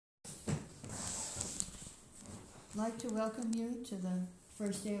I'd like to welcome you to the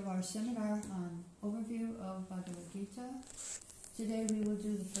first day of our seminar on overview of Bhagavad-gita. Today we will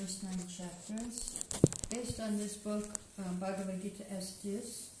do the first 9 chapters based on this book, Bhagavad-gita as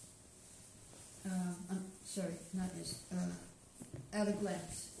is. At a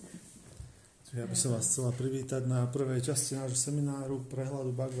glance. Ja by som vás chcela privítať na prvej časti nášho semináru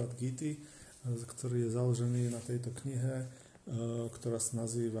prehľadu Bhagavad-gity, ktorý je založený na tejto knihe, ktorá sa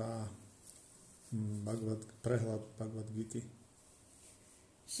nazýva prehľad Bhagavad-gity.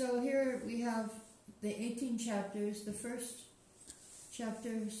 So here we have the 18 chapters. The first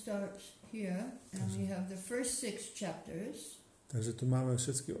chapter starts here, and we have the first 6 chapters. Takže tu máme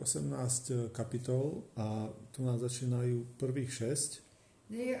všetky 18 kapitol a tu nás začínajú prvých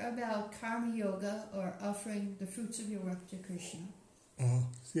 6. They are about karma yoga, or offering the fruits of your work to Krishna. A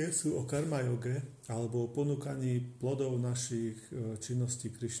tie sú o karma yoge, alebo o ponúkaní plodov našich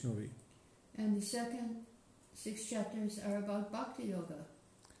činností Krishnovi. And the second 6 chapters are about bhakti yoga.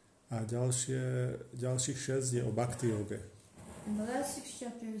 A ďalších 6 je o bhakti yoge. And the last 6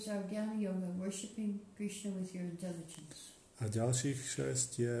 chapters are jnana yoga, worshipping Krishna with your intelligence. A ďalších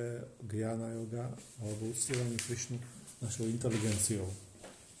 6 je jnana yoga, alebo uctievanie Krishnu našou inteligenciou.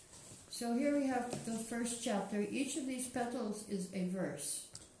 So here we have the first chapter. Each of these petals is a verse.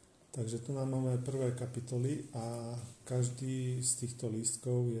 Takže tu nám máme prvé kapitoly a každý z týchto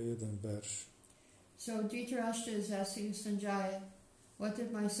lístkov je jeden verš. So Dhritarashtra is asking Sanjaya, what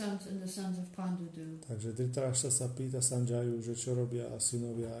did my sons and the sons of Pandu do? Takže Dhritarashtra sa pýta Sanjaju, že čo robia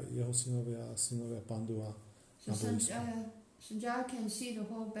jeho synovia a synovia Pandua. So Sanjaya can see the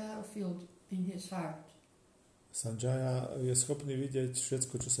whole battlefield in his heart. Sanjaya je schopný vidieť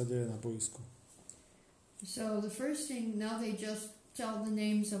všetko, čo sa deje na boisku. So the first thing, now they just tell the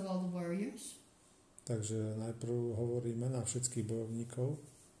names of all the warriors. Takže najprv hovorí mená všetkých bojovníkov.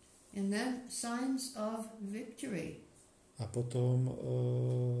 And then signs of victory. A potom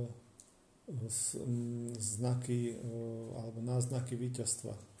znaky alebo náznaky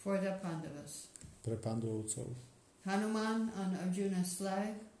víťazstva. For the Pandavas. Pre Pandovcov. Hanuman on Arjuna's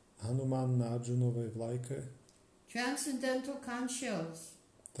flag. Hanuman na Arjunovej vlajke. Transcendental conch shells.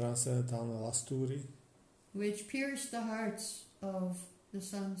 Transcendentálne lastúry. Which pierce the hearts of the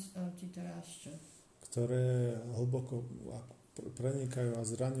sons of Dhritarashtra. Ktoré hlboko prenikajú a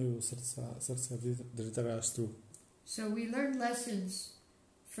zraňujú srdca Dhritarashtu. So we learn lessons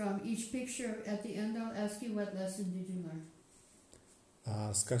from each picture. At the end I'll ask you, what lesson did you learn?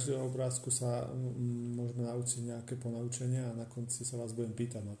 A z každého obrázku sa môžeme naučiť nejaké ponaučenia a na konci sa vás budem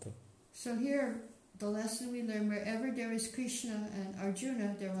pýtať na to. So here the lesson we learn, wherever there is Krishna and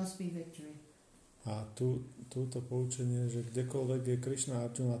Arjuna, there must be victory. A túto poučenie, že kdekoľvek je Krishna a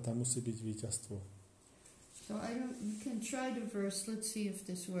Arjuna, tam musí byť víťazstvo. So you can try the verse. Let's see if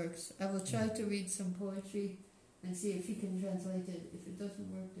this works. I will try to read some poetry and see if you can translate it. If it doesn't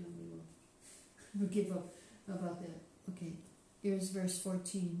work, then we'll give up about that. Okay, here's verse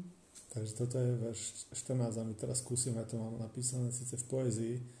 14. Takže toto je verš 14 a my teraz skúsime, to mám napísané síce v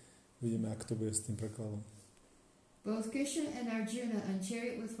poézii, vidíme, ak to bude s tým prekladom. Both Krishna and Arjuna on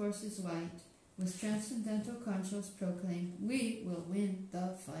chariot with horses white, with transcendental conchs proclaim, we will win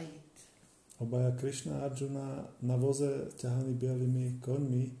the fight. Obaja Krishna a Arjuna na voze ťahaní bielými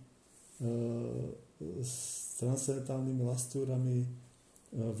koňmi s transcendentálnymi lastúrami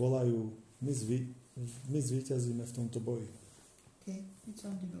volajú, my zvíťazíme v tomto boji. Okay, it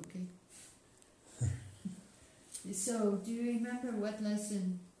sounded okay. So, do you remember what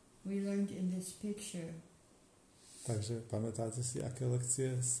lesson we learned in this picture? Takže pamätáte si, aké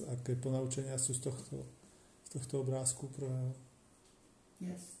lekcie, aké ponaučenia sú z tohto obrázku prvého?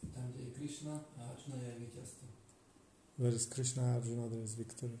 Yes. Tam, kde je Krishna a Arjuna je víťazstvo. Where is Krishna a Arjuna, there is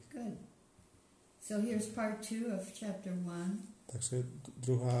victory. Good. So here's part 2 of chapter 1. Takže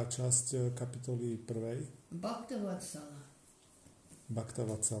druhá časť kapitoly 1.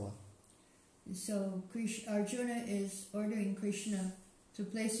 Bhaktavatsala. So Arjuna is ordering Krishna to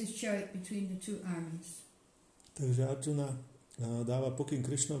place his chariot between the two armies. Takže Arjuna dáva pokyn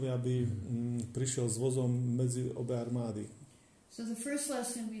Krishnovi, aby prišiel s vozom medzi obe armády. So the first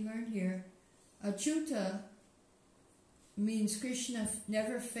lesson we learned here, Achyuta means Krishna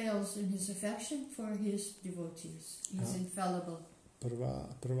never fails in his affection for his devotees. He's infallible.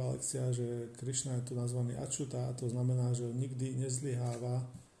 Prvá lekcia, že Krishna je tu nazvaný Achyuta, a to znamená, že nikdy nezlyháva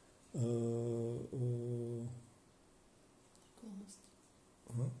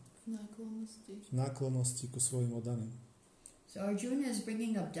náklonnosti ku svojim oddaným. So Arjuna is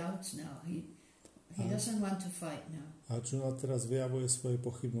bringing up doubts now. He doesn't want to fight now. Arjuna teraz vyjavuje svoje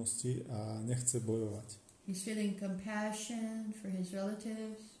pochybnosti a nechce bojovať. He's feeling compassion for his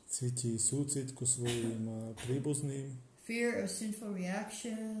relatives. cíti súcit ku svojim príbuzným, fear of sinful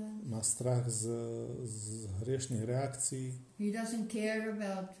reaction. má strach z hriešných reakcií He doesn't care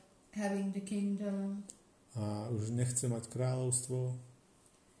about having the kingdom. a už nechce mať kráľovstvo.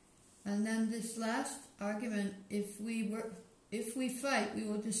 And then this last argument, if we fight, we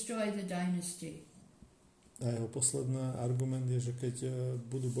will destroy the dynasty. A jeho posledný argument je, že keď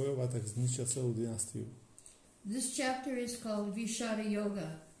budú bojovať, tak zničia celú dynastiu. This chapter is called Vishada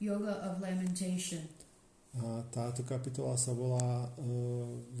Yoga, Yoga of Lamentation. A táto kapitola sa volá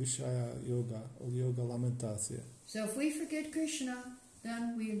Vishaya Yoga, Yoga lamentácie. So if we forget Krishna,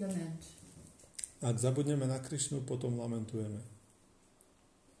 then we lament. Ak zabudneme na Krišnu, potom lamentujeme.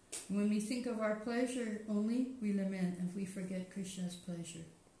 When we think of our pleasure only, we lament. If we forget Krishna's pleasure.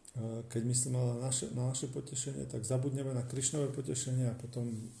 Keď myslíme na naše potešenie, tak zabudneme na Krišnové potešenie a potom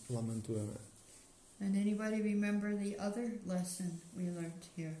lamentujeme. And anybody remember the other lesson we learned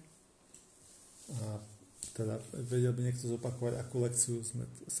here? A teda vedel by niekto zopakovať, akú lekciu sme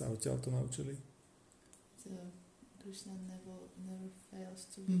sa odtiaľto naučili? Krishna never fails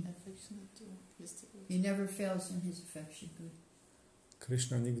to be affectionate to his devotees. He never fails in his affection. Good.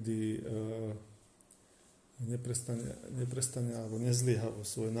 Krišna nikdy neprestane alebo nezlyha vo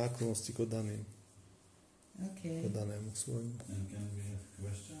svojej náklonnosti k Okay. oddanému svojmu. And can we have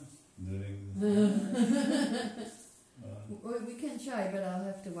questions during We can try, but I'll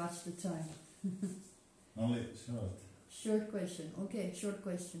have to watch the time. only short? Short question. Okay, short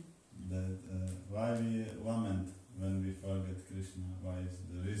question. That why we lament when we forget Krishna? Why is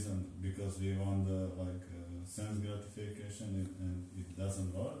the reason? Because we want sense gratification and it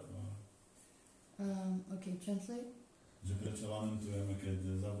doesn't work? Or? Okay, translate. Že prečo lamentujeme,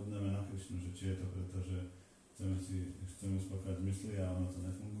 keď zabudneme na Krishnu? Že či je to preto, že chceme uspokojať mysli a ono to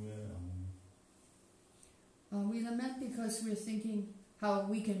nefunguje? We lament because we're thinking how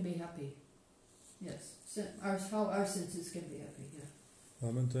we can be happy. Yes, how our senses can be happy. Yeah.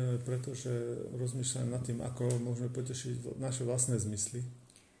 Lamentujeme preto, že rozmýšľame nad tým, ako môžeme potešiť naše vlastné zmysly.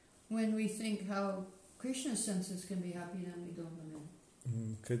 When we think how Krishna's senses can be happy, then we don't lament.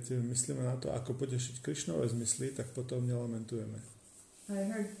 Keď myslíme na to, ako potešiť Krišnové zmysly, tak potom nelamentujeme. I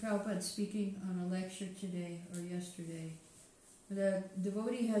heard Prabhupada speaking on a lecture today or yesterday. The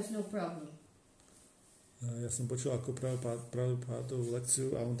devotee has no problem. Ja som počul ako Prabhupádovú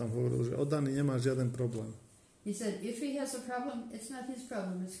lekciu a on tam hovoril, že oddaný nemá žiaden problém. He said, if he has a problem, it's not his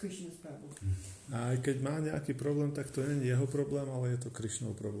problem, it's Krishna's problem. A aj keď má nejaký problém, tak to nie je jeho problém, ale je to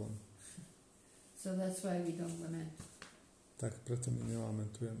Krišnov problém. So that's why we don't lament. Tak preto my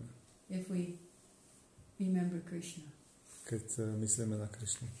nelamentujeme, If we remember Krishna. keď myslíme na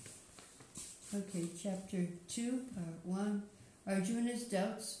Krišnu. Okay, chapter 2, part 1. Arjuna's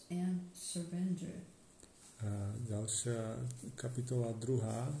doubts and surrender. A ďalšia kapitola 2,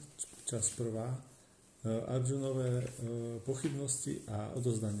 časť 1. Arjunové pochybnosti a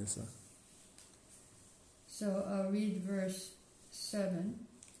odozdanie sa. So I'll read verse 7.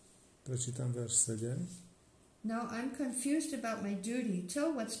 Prečítam verš 7. Now I'm confused about my duty.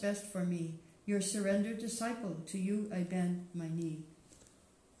 Tell what's best for me. Your surrendered disciple. To you I bend my knee.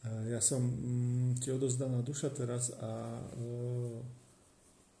 Ja som ti odozdaná duša teraz a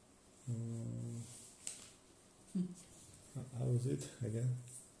how was it again?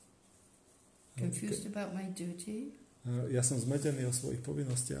 Confused about my duty. Ja som zmetený o svojich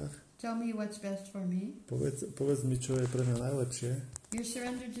povinnostiach. Tell me what's best for me. Povedz mi, čo je pre mňa najlepšie. Your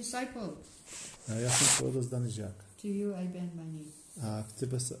surrendered disciple. Ja som tvoj odozdaný žiak. To you I bend my knee. A k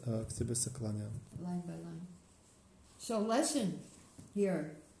tebe sa kláňam. Line by line. So lesson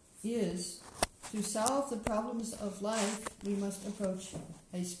here is to solve the problems of life, we must approach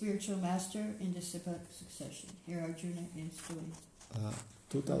a spiritual master in disciplic succession. Here Arjuna is doing. A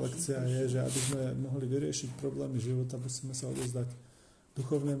tu tá lekcia je, že aby sme mohli vyriešiť problémy života, musíme sa odozdať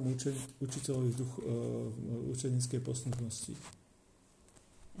duchovnému učiteľovi učenickej poslušnosti.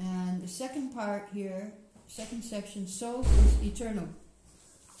 And the second part here, second section, soul is eternal.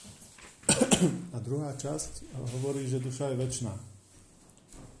 A druhá časť hovorí, že duša je večná.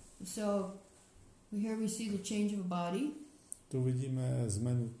 So here we see the change of a body. Tu vidíme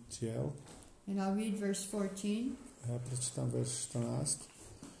zmenu tiel. And I'll read verse 14. Ja prečítam verš 14.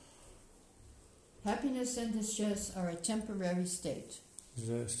 Happiness and distress are a temporary state.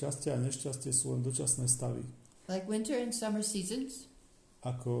 Že šťastie a nešťastie sú len dočasné stavy. Like winter and summer seasons.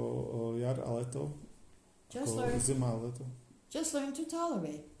 Ako jar a leto. Just Ako learn, zima a leto. just learn to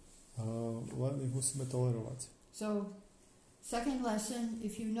tolerate. Len ich musíme tolerovať. So, second lesson,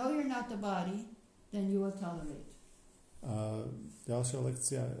 if you know you're not the body, then you will tolerate. A ďalšia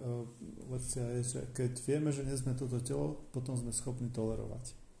lekcia je, že keď vieme, že nie sme toto telo, potom sme schopní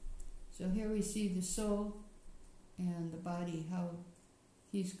tolerovať. So here we see the soul and the body, how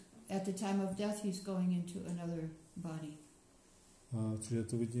he's at the time of death he's going into another body. Čiže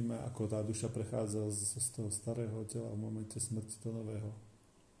tu vidíme, ako tá duša prechádza z toho starého tela v momente smrti do nového.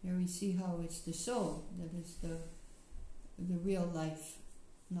 Here we see how it's the soul that is the real life,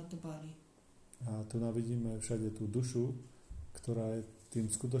 not the body. A tu vidíme všade tú dušu, ktorá je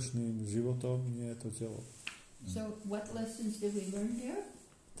tým skutočným životom, nie je to telo. So what lessons did we learn here?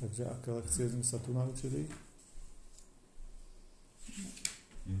 Takže aké lekcie sme sa tu naučili?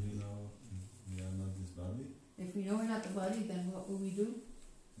 If we know we are not this body, If we know we're not the body, then what will we do?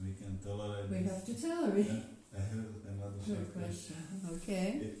 we can tolerate We this. have to tolerate. I have another Good short question. question. Okay.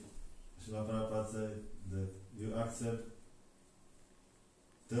 Srila Prabhupada said that you accept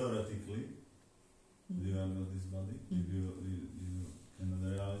theoretically you are not this body, if you cannot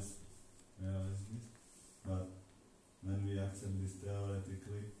realize this, but when we accept this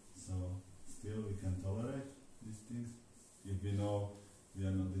theoretically, so still we can tolerate these things, if we know we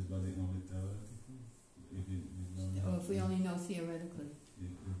are not this body only theoretically, if we don't Or have if we only know theoretically.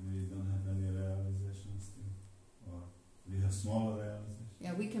 if we don't have any realization still, or we have smaller realization.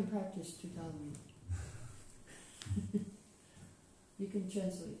 Yeah, we can practice to tolerate. You can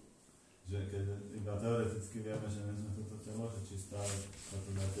translate. Že keď iba teoreticky vieme, že my sme toto telo, že či stále sa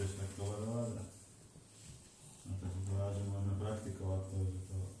to dá tiež tak tolerovať a tak povedať, že môžeme praktikovať to, že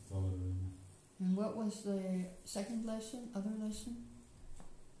to tolerujeme. And what was the second lesson, other lesson?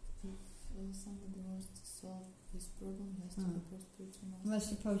 If somebody wants to solve his problem, he has to go to spiritual master. Must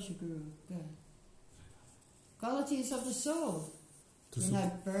approach a guru. Good. Qualities of the soul. Tu Do sú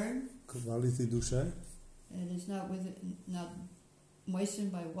not burn. kvality duše, It is not not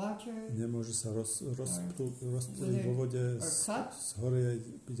moistened by water nemôže sa rozptýliť wither vo vode, or cut. zhorie,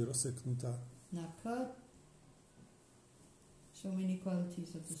 byť rozseknutá. Not cut. So many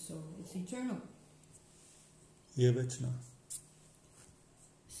qualities of the soul. It's eternal. Je večná.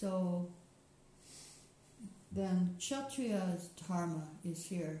 So then Kshatriya's dharma is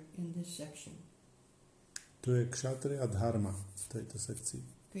here in this section. Tu je kshatriya dharma v tejto sekcii.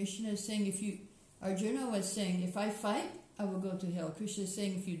 Krishna is saying Arjuna was saying, if I fight, I will go to hell. Krishna is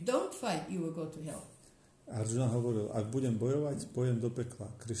saying, if you don't fight, you will go to hell. Arjuna hovoril, ak budem bojovať, pojem do pekla.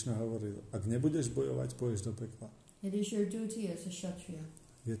 Krishna hovoril, ak nebudeš bojovať, poješ do pekla. It is your duty as a Kshatriya.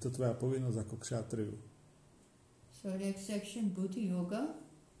 Je to tvoja povinnosť ako kshatriyu. So next section, Buddhi Yoga.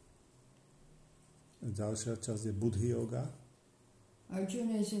 Ďalšia časť je Buddhi yoga.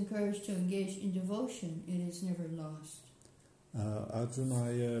 Arjuna is encouraged to engage in devotion. It is never lost. Arjuna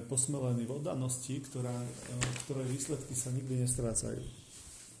je posmelený v oddanosti, ktorej výsledky sa nikdy nestrácajú.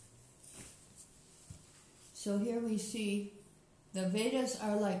 So here we see the Vedas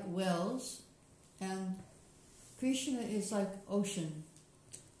are like wells and Krishna is like ocean.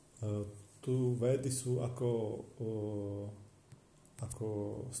 Tu Védy sú ako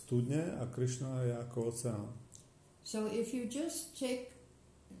studne a Krishna je ako oceán. So if you just take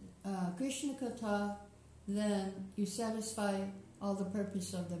Krishna Katha, then you satisfy all the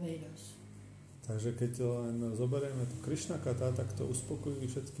purpose of the Vedas. Takže keď len zoberieme tu Krishna Katha, tak to uspokojí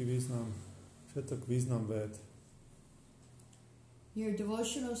všetok význam Véd. Your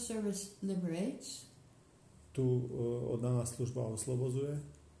devotional service liberates. Tu oddaná služba oslobozuje.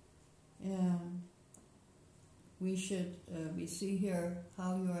 We see here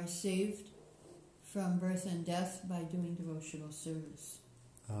how you are saved from birth and death by doing devotional service.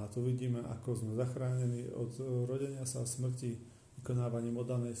 A tu vidíme, ako sme zachránení od rodenia sa a smrti vykonávaním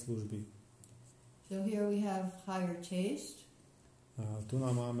oddanej služby. So here we have higher taste. A tu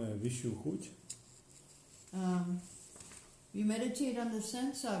nám máme vyššiu chuť. We meditate on the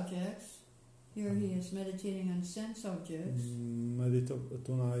sense objects. Here he is meditating on sense objects.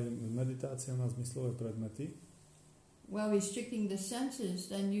 Tu je meditácia na zmyslové predmety. While restricting the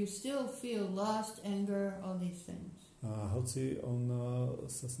senses, then you still feel lust, anger, all these things. A hoci on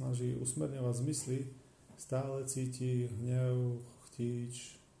sa snaží usmerňovať zmysly, stále cíti hnev,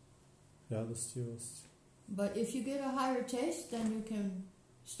 chtíč, žiadostivosť. But if you get a higher taste, then you can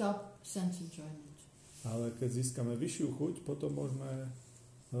stop sense enjoyment. Ale keď získame vyššiu chuť, potom môžeme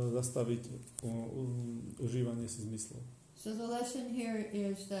zastaviť užívanie si zmyslov. So the lesson here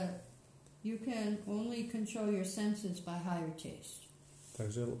is that you can only control your senses by higher taste.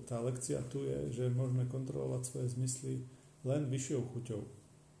 Takže tá lekcia tu je, že môžeme kontrolovať svoje zmysly len vyššou chuťou.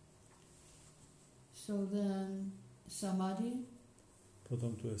 So then samadhi.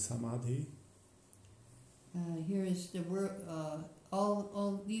 Potom tu je samadhi. Here is the word.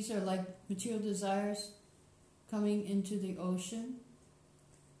 All these are like material desires coming into the ocean.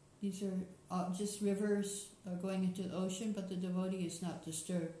 These are just rivers going into the ocean, but the devotee is not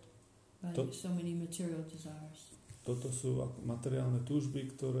disturbed. by so many material desires. Toto sú materiálne túžby,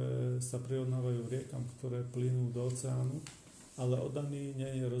 ktoré sa prirovnávajú riekam, ktoré plynú do oceánu, ale oddaný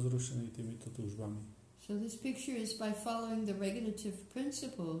nie je rozrušený týmito túžbami. So this picture is by following the regulative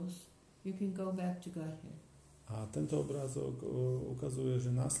principles, you can go back to Godhead. A tento obrázok ukazuje,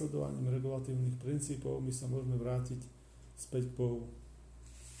 že následovaním regulatívnych princípov my sa môžeme vrátiť späť k Bohu.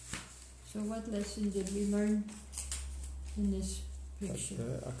 So what lesson did we learn in this picture?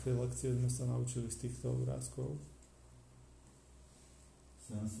 Takže aké lekcie sme sa naučili z týchto obrázkov?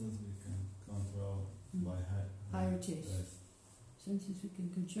 Senses we can control by higher taste. Senses we can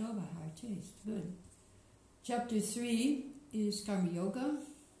control by higher taste. Good. Chapter 3 is Karma Yoga.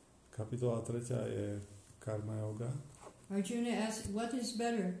 Kapitola 3 je Karma Yoga. Arjuna asks, what is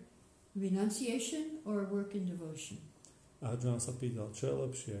better, renunciation or work in devotion? Arjuna sa pýtal, čo je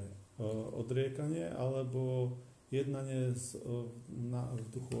lepšie, odriekanie alebo jednanie v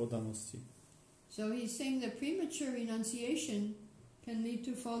duchu oddanosti. So he's saying that premature renunciation can lead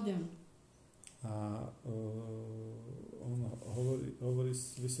to fall down. A on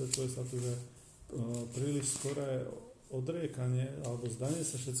vysvetľuje sa tu, že príliš skoré odriekanie alebo zdanie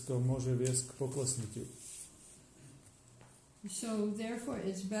sa všetkého môže viesť k poklesnutiu. So therefore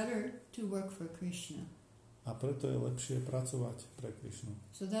it's better to work for Krishna. A preto je lepšie pracovať pre Krishnu.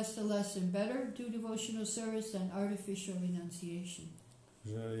 So that's the lesson. Better do devotional service than artificial renunciation.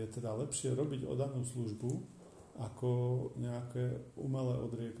 Že je teda lepšie robiť oddanú službu ako nejaké umelé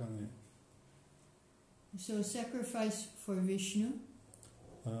odriekanie. So sacrifice for Vishnu.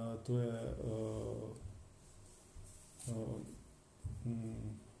 Tu je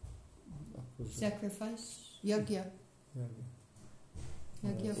sacrifice, yagya.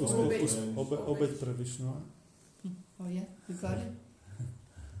 Yagya for obeť pre Višnua. Oh yeah, you got it?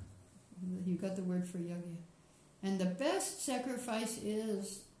 You got the word for yagya. And the best sacrifice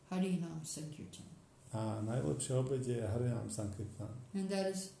is Harinam Sankirtan. A najlepšia obeť je Harinam Sankirtan. And that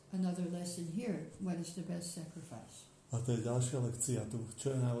is another lesson here. What is the best sacrifice? A to je ďalšia lekcia tu.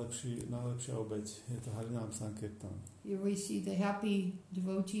 Čo je najlepšia obeť? Je to Harinam Sankirtan. Here we see the happy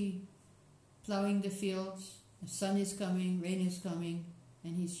devotee plowing the fields. The sun is coming, rain is coming,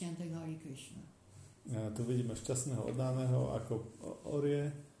 and he's chanting Hare Krishna. Tu vidíme šťastného oddaného, ako orie,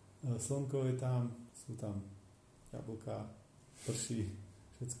 slnko je tam, sú tam jablká, prší,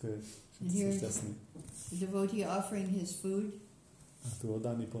 všetci sú šťastní. The devotee offering his food. A tu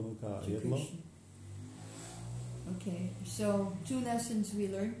oddaný ponúka jedlo. Okay, so 2 lessons we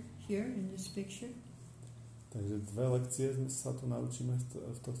learned here in this picture. Takže 2 lekcie sa tu naučíme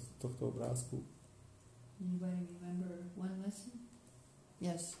v tohto obrázku. Anybody remember 1 lesson?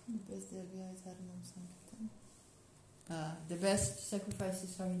 Yes. The best sacrifice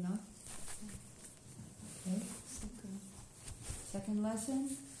is Harinam. Okay. Second lesson.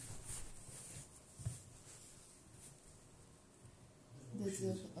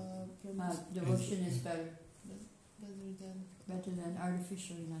 Devotion is better than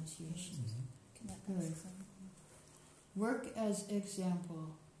artificial renunciation. Good. Work as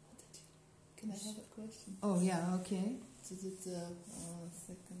example. Can I have a question? Oh yeah, okay. So that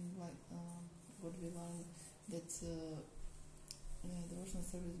second, what we learned, that devotional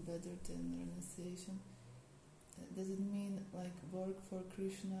service better than renunciation. Does it mean like work for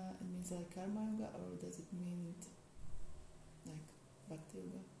Krishna? It means like karma yoga, or does it mean like bhakti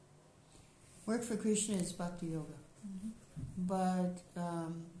yoga? Work for Krishna is bhakti yoga, but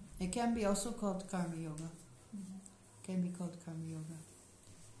it can be also called karma yoga. Can be called karma yoga.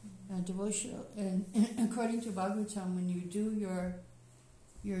 Devotional, and according to Bhagavad-gita, when you do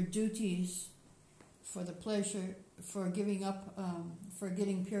your duties for the pleasure, for giving up, for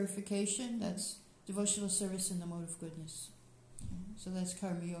getting purification, that's devotional service in the mode of goodness. So that's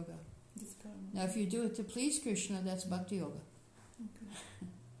karma yoga. That's karma. Now, if you do it to please Krishna, that's bhakti yoga. Okay.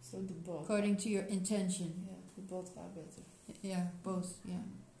 So the both. According to your intention. Yeah, the both are better. Yeah, both. Yeah.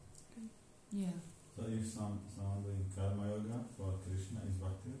 Okay. Yeah. So if someone doing karma yoga for Krishna is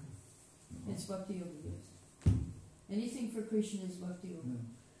bhakti yoga? No. It's bhakti yoga. Yes. Anything for Krishna is bhakti yoga.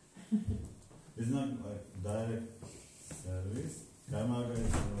 Yeah. It's not like direct service. Karma yoga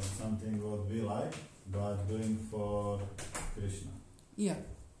is something what we like, but doing for Krishna. Yeah.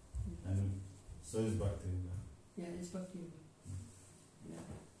 And so is bhakti yoga. Yeah, it's bhakti yoga. Yeah.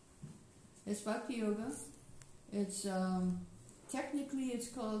 It's bhakti yoga. It's technically it's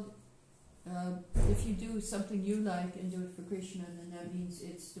called if you do something you like and do it for Krishna, then that means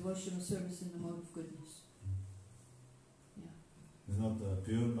it's devotional service in the mode of goodness. Yeah. It's not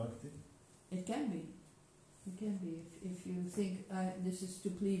pure bhakti? It can be. It can be. If you think this is to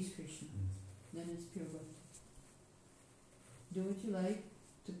please Krishna, then it's pure bhakti. Do what you like,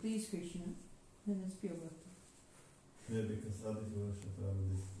 to please Krishna, then it's pure bhakti. Yeah, because Adivasha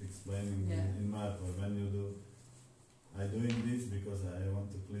Prabhupada is explaining Yeah. in Mayapur, when you do, I'm doing this because I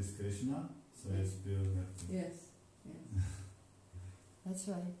want to please Krishna, so it's pure bhakti. Yes, yes. That's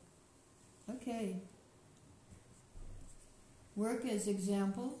right. Okay. Work as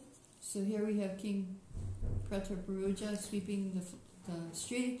example. So here we have King Prataparuja sweeping the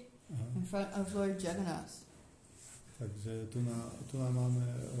street in front of Lord Jagannath. Takže tu nám máme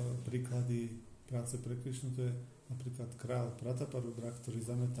príklady práce pre Krišnu. To je napríklad král Prataparudra, ktorý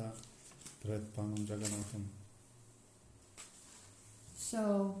zametá pred pánom Jagannathom.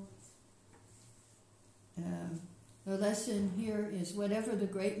 So the lesson here is whatever the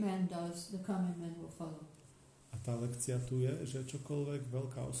great man does, the common man will follow. A tá lekcia tu je, že čokoľvek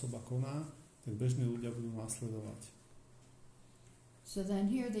veľká osoba koná, tak bežní ľudia budú nasledovať. So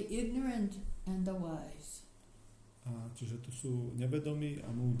then here the ignorant and the wise. A čiže tu sú nevedomí a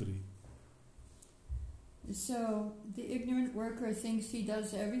múdri. So the ignorant worker thinks he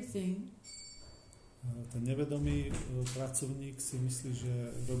does everything. Ten nevedomý pracovník si myslí, že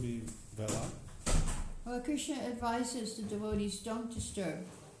robí veľa. Well, Krishna advises the devotees don't disturb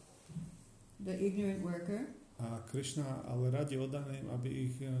the ignorant worker. A Krišna ale radí oddaným, aby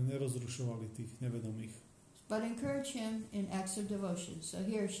ich nerozrušovali, tých nevedomých. But encourage him in acts of devotion. So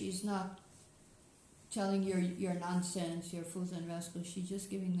here she's not telling your nonsense, your fools and rascals. She's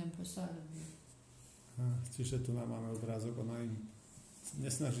just giving them prasadam. Čiže tu nám máme obrázok, ona im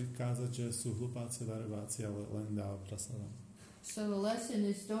nesnaží kázať, že sú hlupáci, darebáci, ale len dáva prasadam. So the lesson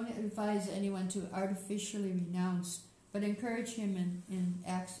is don't advise anyone to artificially renounce, but encourage him in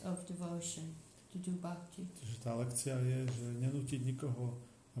acts of devotion to do bhakti. Čiže tá lekcia je, že nenútiť nikoho,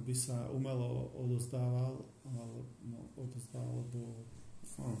 aby sa umelo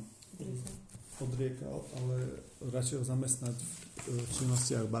odriekal, ale radšej ho zamestnať v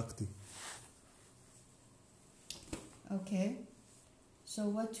činnostiach bhakti. Okay.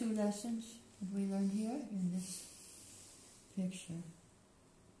 So what two lessons did we learn here in this picture?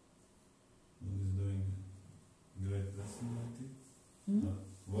 Who is doing great personality?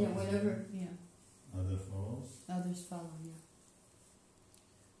 Yeah, whatever. Yeah. Other follows. Others follow. Yeah.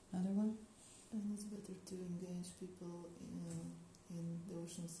 Another one. And it's better to engage people in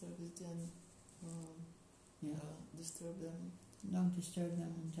devotional service than disturb them. Don't disturb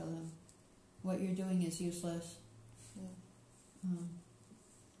them and tell them what you're doing is useless. Yeah.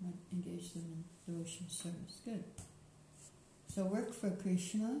 Engage them in devotional service. Good. So work for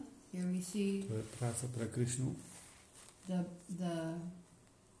Krishna. Here we see To je práca pre Krišnu. the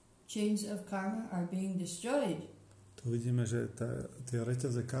chains of karma are being destroyed. Tu vidíme, že tie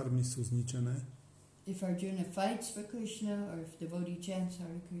reťaze karmy sú zničené. If Arjuna fights for Krishna or if devotee chants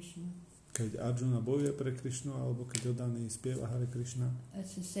Hare Krishna, Keď Arjuna bojuje pre Krišnu alebo keď oddaný spieva Hare Krishna,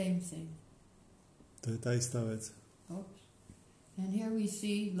 that's the same thing. to je tá istá vec. Oops. And here we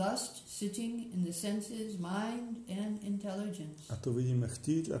see lust sitting in the senses, mind and intelligence. A tu vidíme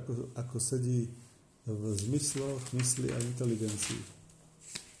chtíč, ako sedí v zmysloch, mysli a inteligencii.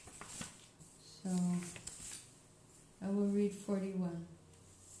 So I will read 41.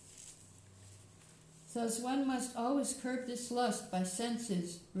 Thus one must always curb this lust by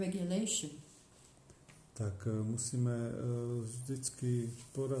senses regulation. Tak musíme vždycky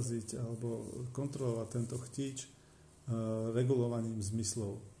poraziť alebo kontrolovať tento chtíč regulovaním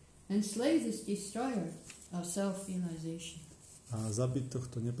zmyslov. And slay this destroyer of self-realization. A zabiť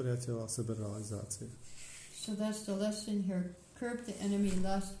tohto nepriateľa seberealizácie. So that's the lesson here. Curb the enemy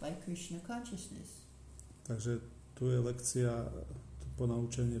lust by Krishna consciousness. Takže tu je lekcia,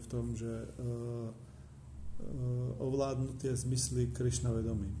 ponaučenie v tom, že ovládnutie zmysly Krišna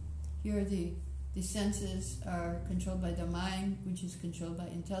vedomím. Here the senses are controlled by the mind, which is controlled by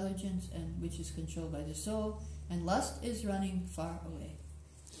intelligence, and which is controlled by the soul, and lust is running far away.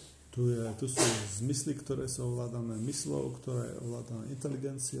 Tu sú zmysly, ktoré sú ovládané myslou, ktoré je ovládané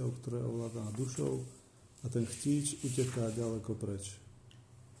inteligenciou, ktoré je ovládané dušou a ten chtíč uteká ďaleko preč.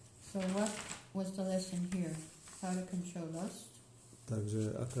 So what was the lesson here? How to control lust?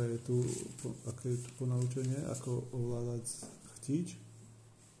 Takže aké je tu ponaučenie, ako ovládať chtíč?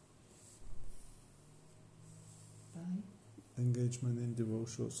 By? Engagement in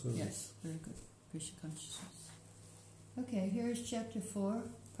devotional service. Yes, very good. Krishna consciousness. Okay, here is chapter 4,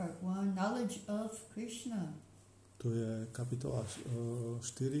 part 1, knowledge of Krishna. Tu je kapitola 4,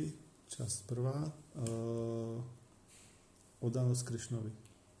 časť 1, oddanosť Krišnovi.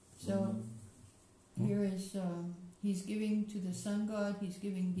 So here is he's giving to the sun god, he's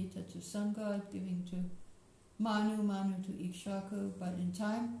giving Gita to sun god, giving to Manu to Ikshaku, but in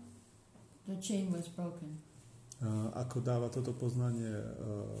time the chain was broken. ako dáva toto poznanie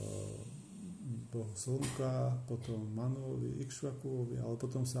Bohu Slnka, potom Manuovi, Ikšvakuovi, ale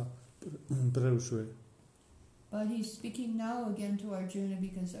potom sa prerušuje. But he's speaking now again to Arjuna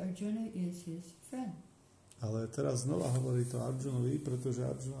because Arjuna is his friend. Ale teraz znova hovorí to Arjunovi, pretože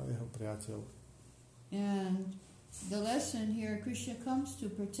Arjuna je jeho priateľ. And the lesson here, Krishna comes to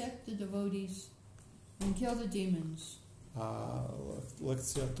protect the devotees and kill the demons. A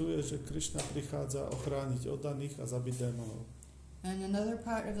lekcia tu je, že Krishna prichádza ochrániť oddaných a zabiť démonov. And another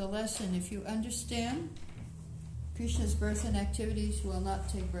part of the lesson, if you understand, Krishna's birth and activities will not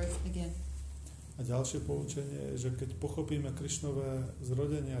take birth again. A ďalšie poučenie je, že keď pochopíme Krishnové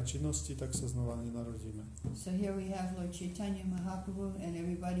zrodenie a činnosti, tak sa znova nenarodíme. So here we have Lord Chaitanya Mahaprabhu and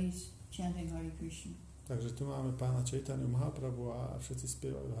everybody's chanting Hare Krishna. Takže tu máme pána Chaitanya Mahaprabhu a všetci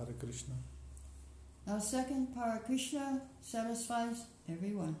spievajú Hare Krishna. Now second part, Krishna satisfies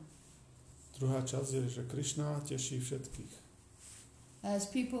everyone. Druhá časť je, že Krishna teší všetkých. As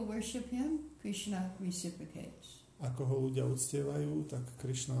people worship him, Krishna reciprocates. Ako ho ľudia uctievajú, tak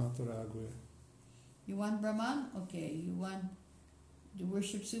Krishna na to reaguje. You want Brahman? Okay. You want to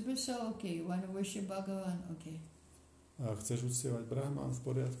worship Super Soul? Okay. You want to worship Bhagavan? Okay. A chceš uctievať Brahman, v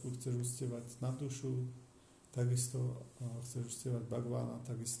poriadku, chceš uctievať Nadušu, takisto, chceš uctievať Bhagavana,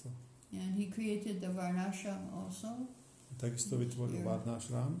 takisto. And he created the Varnashram also. Takisto vytvoril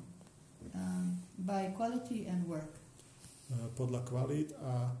Varnashram. By quality and work. Podľa kvalít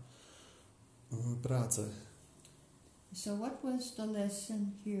a práce. So what was the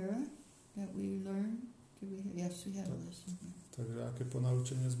lesson here that we learned? Yes, we had a lesson here. Takže aké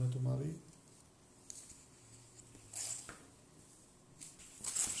ponaučenie sme tu mali?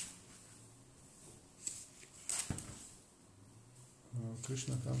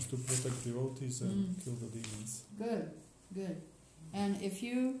 Krishna comes to protect devotees and kill the demons. Good. And if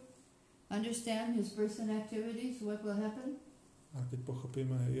you understand his birth and activities, what will happen? A keď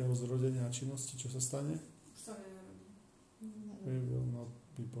pochopíme jeho zrodenie a činnosti, čo sa stane? We will not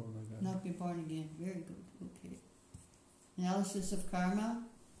be born again. Not be born again. Very good. Okay. Analysis of karma.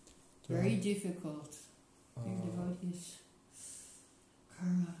 Very difficult. Dear devotees.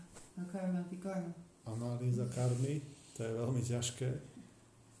 Karma. Analýza karmy. To je veľmi ťažké.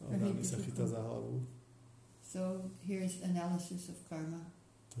 Veľmi sa chytá za hlavu. So here's analysis of karma.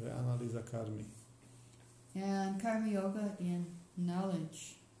 To je analýza karmy. And karma yoga in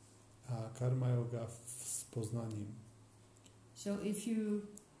knowledge. A karma yoga s poznaním. So if you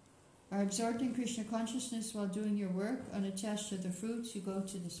are absorbed in Krishna consciousness while doing your work, unattached to the fruits, you go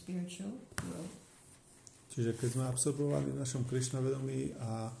to the spiritual world. Čiže keď sme absorbovaní v našom Krishna vedomí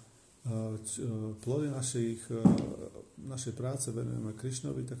a plody našej práce venujeme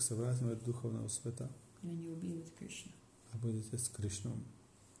Krishnovi, tak sa vrátime do duchovného sveta. And you will be with Krishna. A budete s Krishnom.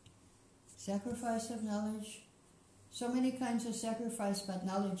 Sacrifice of knowledge. So many kinds of sacrifice, but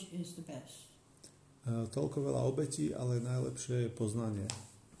knowledge is the best. Toľko veľa obetí, ale najlepšie je poznanie.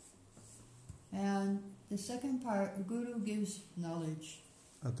 And the second part, Guru gives knowledge.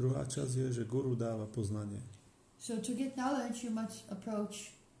 A druhá časť je, že Guru dáva poznanie. So to get knowledge, you must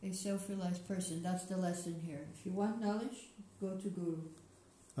approach a self-realized person. That's the lesson here. If you want knowledge, go to Guru.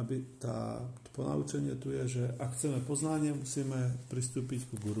 Aby ponaučenie tu je, že ak chceme poznanie, musíme pristúpiť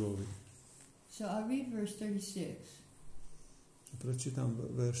ku Guruovi. So I'll read verse 36. Prečítam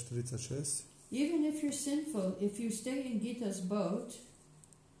verš 36. Even if you're sinful, if you stay in Gita's boat,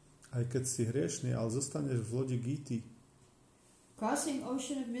 aj keď si hriešný, ale zostaneš v lodi Gity, crossing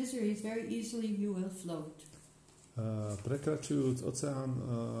ocean of miseries, very easily you will float. Prekračujúc oceán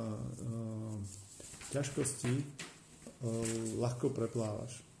ťažkostí, ľahko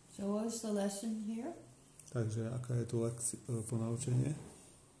preplávaš. So what is the lesson here? Takže aká je tu ponaučenie?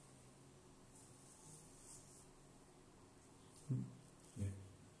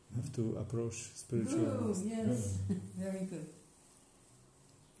 Have to approach spiritual. Yes. Very good.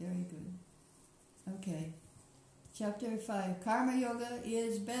 Very good. Okay. Chapter 5. Karma yoga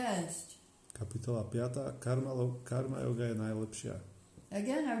is best. Kapitola 5. Karma yoga je najlepšia.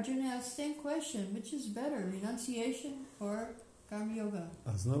 Again, Arjuna asks the same question. Which is better, renunciation or karma yoga?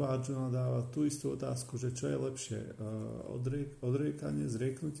 A znova Arjuna dáva tú istú otázku, že čo je lepšie? Odriekanie,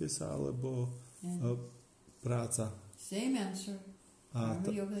 zrieknutie sa, alebo práca? Same answer.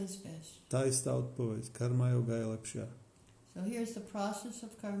 Karma yoga is best. Tá istá odpoveď. Karma yoga je lepšia. So here's the process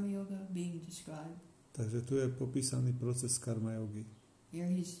of karma yoga being described. Takže tu je popísaný proces karma yogy.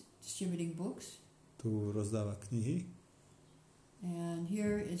 Here he's distributing books. Tu rozdáva knihy. And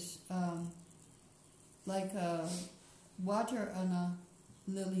here is like a water on a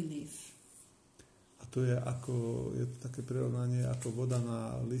lily leaf. A tu je to také prirovnanie ako voda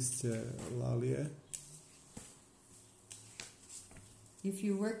na liste lálie. If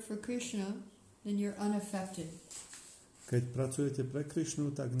you work for Krishna, then you're unaffected. Keď pracujete pre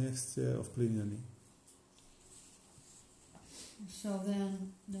Krišnu, tak nech ste ovplyvnení. So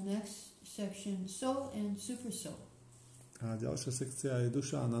then the next section, soul and super soul. A ďalšia sekcia je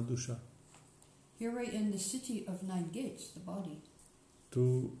duša a nadduša. Here we're in the city of 9 gates, the body.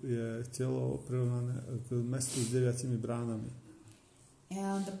 Tu je telo prirovnané k mestu s 9 bránami.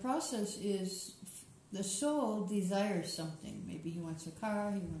 And the process is the soul desires something. Maybe he wants a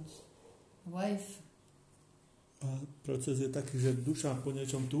car, he wants a wife. A proces je taký, že duša po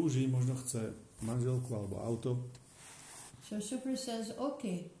niečom túži, možno chce manželku alebo auto. So super says,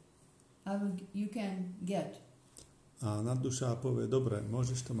 okay, you can get. A nadduša povie, dobre,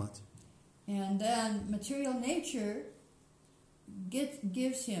 môžeš to mať. And then material nature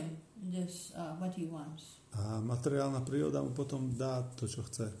gives him this what he wants. A materiálna príroda mu potom dá to, čo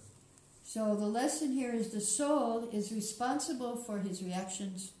chce. So the lesson here is the soul is responsible for his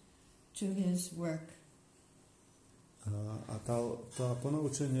reactions to his work. A tá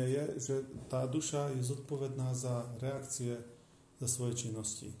ponaučenie je, že tá duša je zodpovedná za reakcie za svoje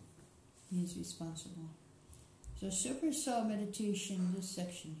činnosti. He is responsible. So super soul meditation, this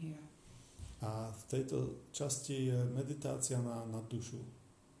section here. A v tejto časti je meditácia na dušu.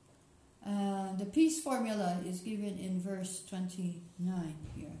 The peace formula is given in verse 29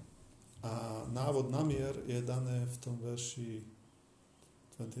 here. A návod na mier je dané v tom verši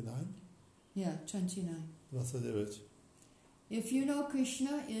 29? Yeah, 29. 29. If you know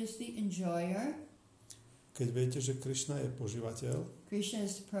Krishna is the enjoyer, keď viete, že Krišna je požívateľ, Krishna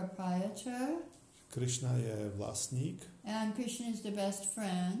is the proprietor, Krišna je vlastník and Krishna is the best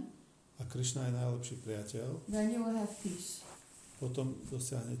friend, a Krišna je najlepší priateľ, then you will have peace. potom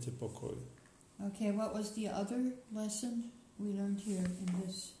dosiahnete pokoj. Okay, what was the other lesson we learned here in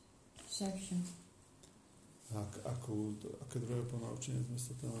this section? Aké druhé ponaučenie sme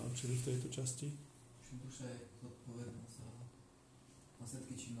sa to naučili v tejto časti? Že duša je zodpovedná za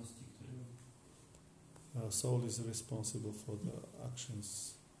následky činnosti, ktoré robí. Soul is responsible for the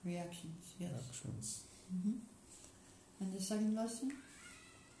actions. Reactions, yes. Actions. Mm-hmm. And the second lesson?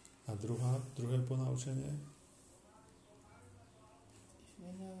 A druhé ponaučenie?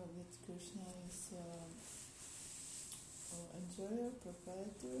 We know that Krishna is enjoyer,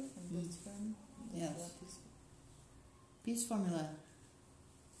 proprietor, and best friend. Yes. What is Peace formula.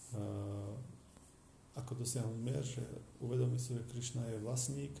 Ako dosiahnuť mier, že uvedomí si, že Krišna je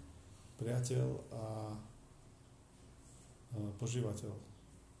vlastník, priateľ a požívateľ.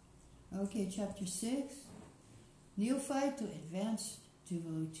 Okay, chapter 6. Neophyte to advanced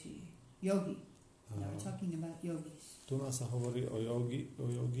devotee. Yogi. Now we're talking about yogis. Tu nás sa hovorí o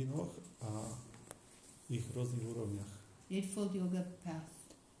joginoch a ich rôznych úrovniach. Eightfold yoga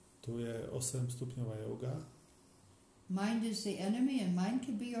path. Tu je 8 stupňová yoga. Mind is the enemy and mind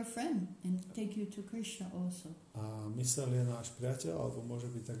can be your friend and take you to Krishna also. A myseľ je náš priateľ, alebo môže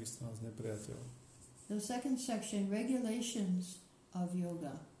byť takisto náš nepriateľ. The second section, regulations of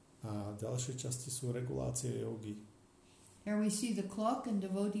yoga. A ďalšie časti sú regulácie jogy. Here we see the clock and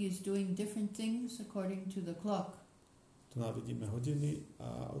devotee is doing different things according to the clock. Tu vidíme hodiny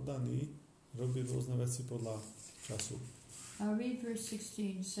a oddaný robí rôzne veci podľa času. I'll read verse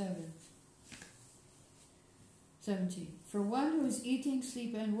 17. For one who is eating,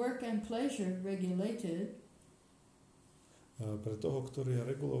 sleep and work and pleasure regulated, Pre toho, ktorý je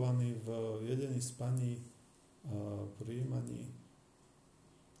regulovaný v jedení, spaní, prijímaní,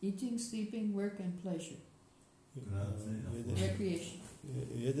 eating, sleeping, work and pleasure, recreation.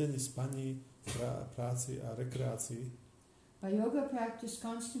 Jedení, spaní, práci a rekreácii. By yoga practice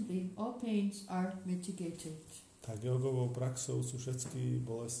constantly, all pains are mitigated. Tak jogovou praxou sú všetky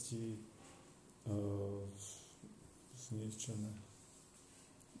bolesti zničené.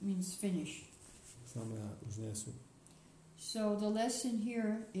 Means finished. Znamená, už nie sú. So the lesson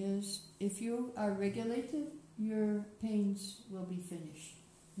here is, if you are regulated, your pains will be finished.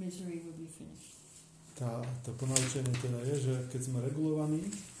 Misery will be finished. To ponaučenie teda je, že keď sme regulovaní,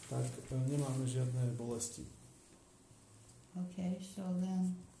 tak nemáme žiadne bolesti. Okay, so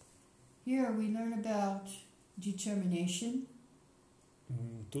then here we learn about determination.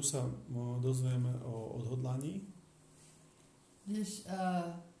 Tu sa dozvieme o odhodlaní.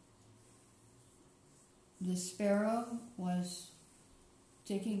 This sparrow was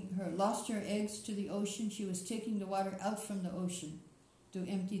lost her eggs to the ocean. She was taking the water out from the ocean to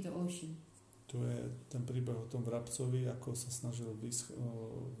empty the ocean. Tu je ten príbeh o tom vrabcovi, ako sa snažil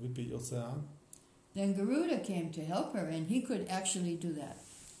vypiť oceán. Then Garuda came to help her, and he could actually do that.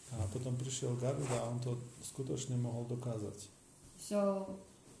 A potom prišiel Garuda a on to skutočne mohol dokázať. So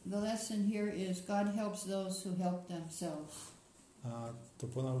the lesson here is God helps those who help themselves. A to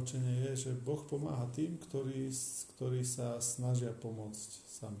ponaučenie je, že Boh pomáha tým, ktorí sa snažia pomôcť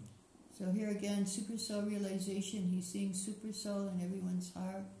sami. So here again, super soul realization, he's seeing super soul in everyone's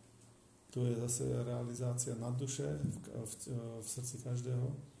heart. Tu je zase realizácia nad duše v srdci každého.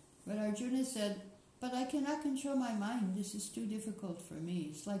 But Arjuna said, but I cannot control my mind, this is too difficult for me,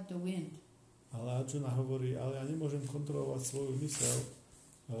 it's like the wind. Ale Arjuna hovorí, ale ja nemôžem kontrolovať svoju myseľ,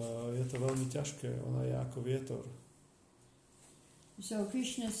 je to veľmi ťažké, ona je ako vietor. So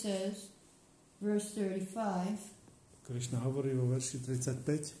Krishna says, verse 35, Krishna hovorí vo verši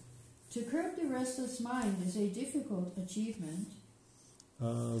 35, to curb the restless mind is a difficult achievement.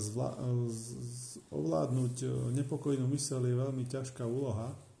 Ovládnuť nepokojnú myseľ je veľmi ťažká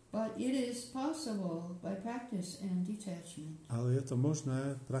úloha, But it is possible by practice and detachment. ale je to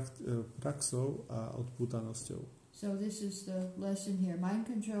možné praxou a odpútanosťou. So this is the lesson here. Mind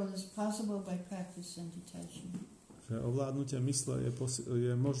control is possible by practice and detachment. Že ovládnutie mysle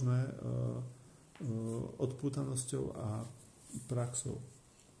je možné odpútanosťou a praxou.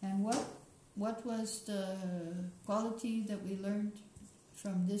 And what was the quality that we learned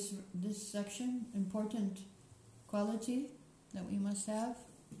from this section? Important quality that we must have?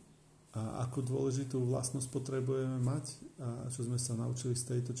 A akú dôležitú vlastnosť potrebujeme mať? A čo sme sa naučili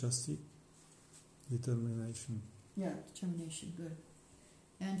z tejto časti? Determination. Yeah, determination, good.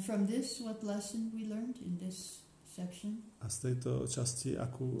 And from this, what lesson we learned in this section? A z tejto časti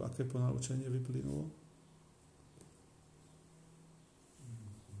aké ponaučenie vyplynulo?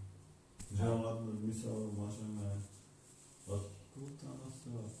 Že ovládnuť mysel môžeme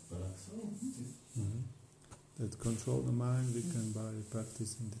odpútanosťou a praxou? That control the mind we can by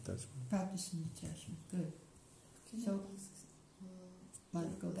practice and detachment. Practice and detachment, good. Can So- I ask Want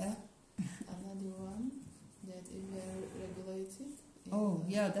to go back? another one? That if we are regulated. Oh,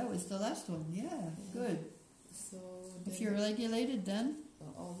 yeah, that was the last one. Yeah, good. So If then you're regulated, then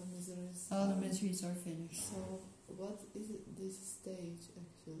all the miseries. all the miseries are finished. So what is this stage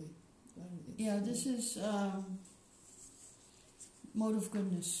actually? When it's Yeah, this is mode of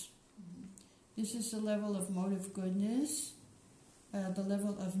goodness. Mhm. This is the level of mode of goodness, the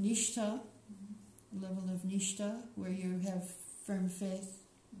level of nishtha, where you have firm faith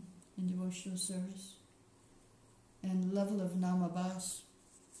in devotional service, and level of namabas,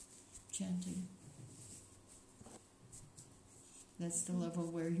 chanting. That's the level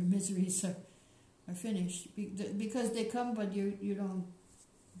where your miseries are finished, because they come, but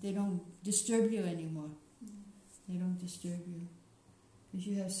they don't disturb you anymore. They don't disturb you because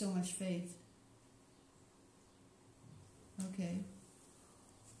you have so much faith. Okay.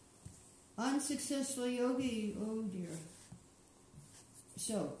 Unsuccessful yogi, oh dear.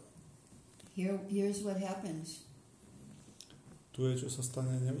 So, here's what happens. Tu je, čo sa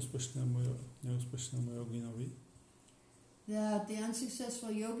stane neúspešnému joginovi. That the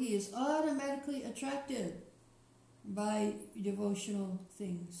unsuccessful yogi is automatically attracted by devotional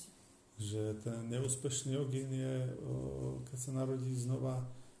things. Že ten neúspešný jogin je, keď sa narodí znova,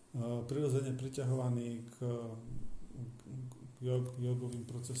 prirodzene priťahovaný k jogovým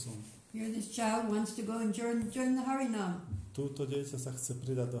procesom. Here this child wants to go and join the Harinam. Túto dieťa sa chce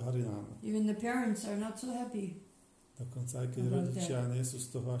pridať do Harinámu. Even the parents are not so happy. Dokonca aj keď rodičia nie sú z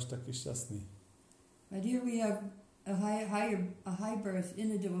toho až takí šťastní. But here we have a high birth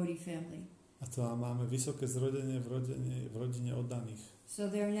in a devotee family. A to máme vysoké zrodenie v rodine oddaných. So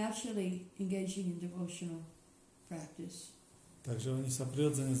they're naturally engaging in devotional practice. Takže oni sa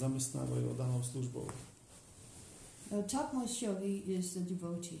prirodzene zamestnávajú oddanou službou. The topmost yogi is the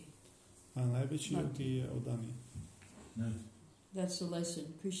devotee. A najväčší yogi je oddaný. That's the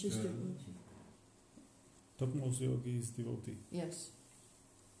lesson. Krishna's Yeah. devotee. Topmost yogi is devotee. Yes,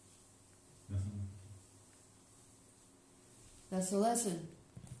 that's the lesson.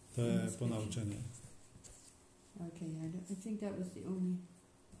 To je ponaučenie. Okay, I think that was the only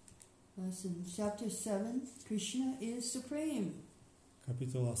lesson. Chapter 7, Krishna is supreme.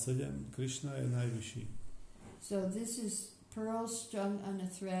 Kapitola 7. Krishna je najvyšší. So this is pearls strung on a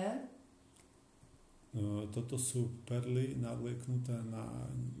thread. Toto sú perly navlieknuté na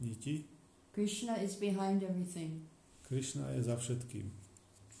niti. Krishna is behind everything. Krishna je za všetkým.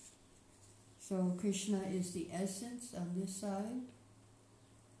 So Krishna is the essence on this side,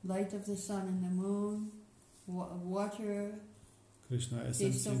 light of the sun and the moon, water. Krishna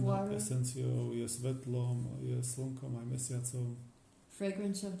je esenciou, je svetlom, je slnkom aj mesiacom.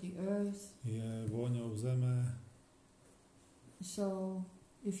 Fragrance of the earth. Je vôňou zeme. So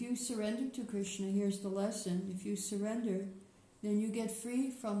if you surrender to Krishna, here's the lesson. If you surrender, then you get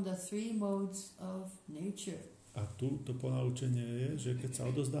free from the three modes of nature. A tu to ponaučenie je, že keď sa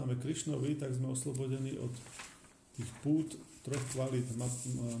odozdáme Krishnovi, tak sme oslobodení od tých pút troch kvalít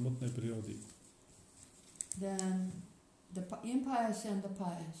hmotnej prírody. Then the impious and the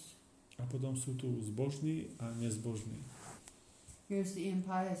pious. A potom sú tu zbožní a nezbožní. Here's the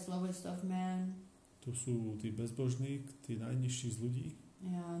impious, lowest of men. Tu sú tí bezbožní, tí najnižší z ľudí.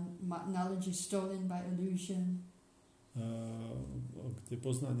 And knowledge is stolen by illusion. Kde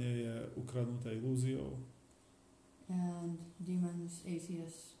poznanie je ukradnuté ilúziou. And demons,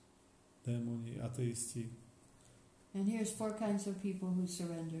 atheists. Démoni, ateisti. And here's 4 kinds of people who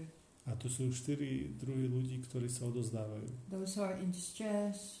surrender. A tu sú 4 druhy ľudí, ktorí sa odozdávajú. Those who are in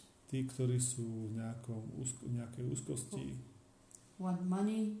distress. Tí, ktorí sú v nejakej úzkosti. Want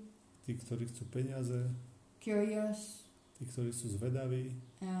money. Tí, ktorí chcú peniaze. Curious. Tí, ktorí sú zvedaví.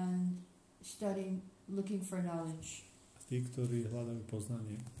 And studying, looking for knowledge. A tí, ktorí hľadajú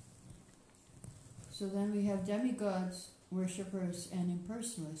poznanie. So then we have demigods, worshippers, and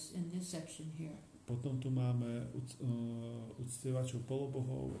impersonalists in this section here. Potom tu máme uctievačov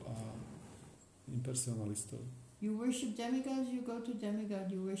polobohov a impersonalistov. You worship demigods, you go to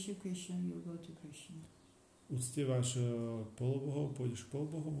demigod. You worship Krishna, you go to Krishna. Uctievaš polobohov, pôjdeš k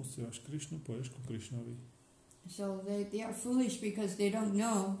polobohom, uctievaš Krišnu, pôjdeš ku Krišnovi. So they are foolish because they don't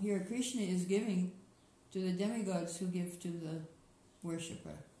know here Krishna is giving to the demigods who give to the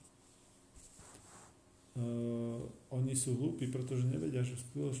worshipper. Oni sú hlúpi, pretože nevedia, že v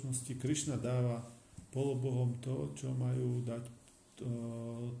skutočnosti Krišna dáva polobohom to, čo majú dať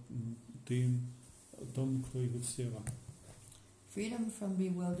tomu, kto ich uctieva. Freedom from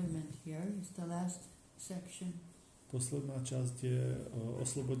bewilderment here is the last section. Posledná časť je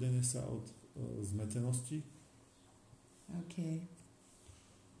oslobodenie sa od zmetenosti. Okay.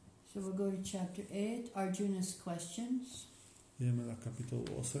 So we'll go to chapter 8, Arjuna's questions. Ideme na kapitolu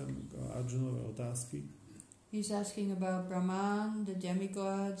 8, Arjunové otázky. He's asking about Brahman, the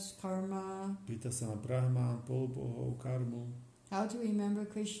demigods, karma. Pýta sa na Brahman, polobohov, karmu. How to remember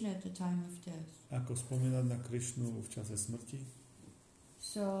Krishna at the time of death. Ako spomínať na Krišnu v čase smrti.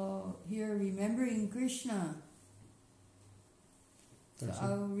 So here, remembering Krishna. So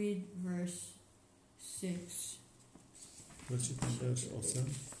I'll read verse 6. Prečítam verš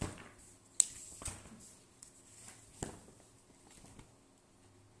 8.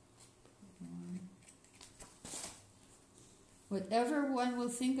 Whatever one will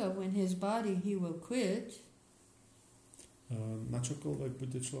think of when his body he will quit. Na čokoľvek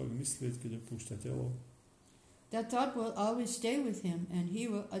bude človek myslieť, keď opúšťa telo. That thought will always stay with him and he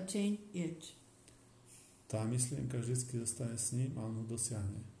will attain it. Tá myšlienka vždy zostane s ním a on ho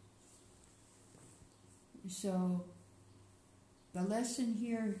dosiahne. So the lesson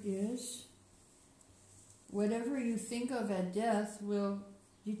here is whatever you think of at death will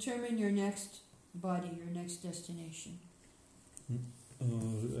determine your next body, your next destination.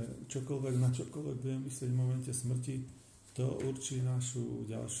 Čokoľvek, na čokoľvek budeme myslieť v momente smrti, to určí našu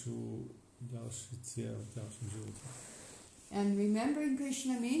ďalší cieľ, ďalší život. And remembering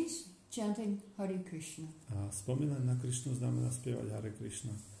Krishna means chanting Hare Krishna. A spomínať na Krišnu znamená spievať Hare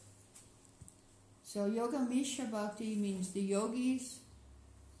Krishna. So Yoga Mishra Bhakti means the yogis,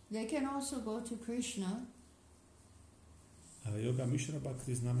 they can also go to Krishna. A Yoga Mishra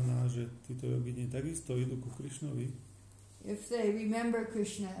Bhakti znamená, že títo jogini takisto idú ku Krišnovi, if they remember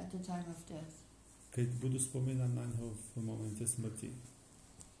Krishna at the time of death. keď budú spomínať na ňo v momente smrti.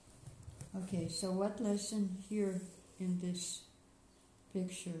 Okay, so what lesson here in this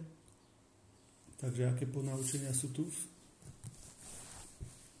picture? Takže aké ponaučenia sú tu?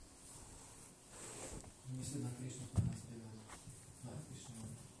 Myslím na Krišnu, na spievať. Na Krišnu.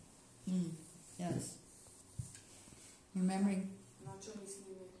 Yes. Remembering Na čo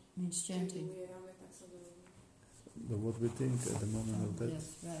myslíme? means Keď chanting. umierame, tak sa dorobíme. What we think at the moment of death.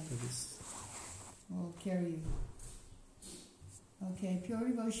 Yes, right. That is, Will carry you. Okay,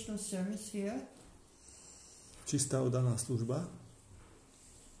 pure devotional service here. čistá oddaná služba.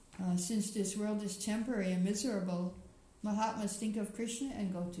 Since this world is temporary and miserable, Mahatmas think of Krishna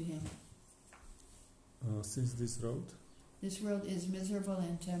and go to him. Since this world is miserable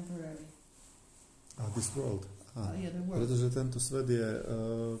and temporary. this world. Yeah, the world. Pretože tento svet je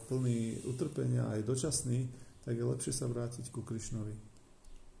plný utrpenia aj dočasný, tak je lepšie sa vrátiť ku Krišnovi.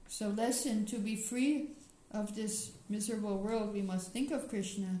 So lesson, to be free of this miserable world, we must think of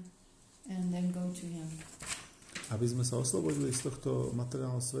Krishna and then go to him. Aby sme sa oslobodili z tohto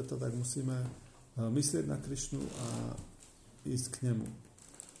materiálneho sveta, tak musíme myslieť na Krišnu a ísť k nemu.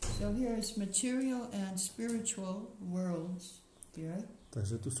 So here is material and spiritual worlds here.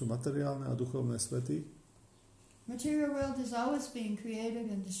 Takže tu sú materiálne a duchovné svety. Material world is always being created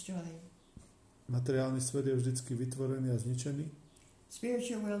and destroyed. Materiálny svet je vždycky vytvorený a zničený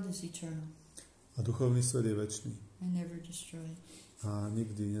Spiritual world is eternal. a duchovný svet je večný. and never destroyed. a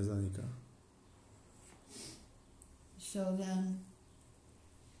nikdy nezaniká. So then,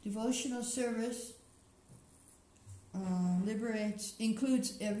 devotional service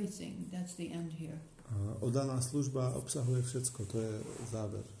includes everything. That's the end here. Oddaná služba obsahuje všetko, to je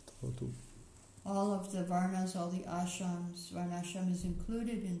záver toho tu. All of the varnas, all the ashrams, varnashram is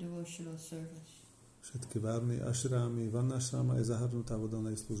included in devotional service. Všetky varny, ašrámy, varnašrama je zahrnutá v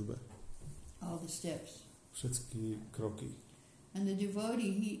oddanej službe. All the steps. Všetky kroky. And the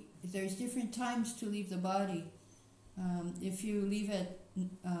devotee, there's different times to leave the body. If you leave at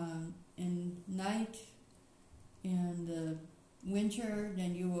in night, in the winter,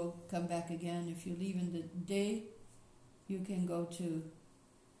 then you will come back again. If you leave in the day, you can go to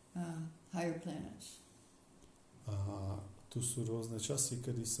higher planets. A tu sú rôzne časy,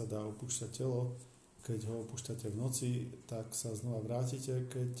 kedy sa dá opúšťať telo. Keď ho opúšťate v noci, tak sa znova vrátite.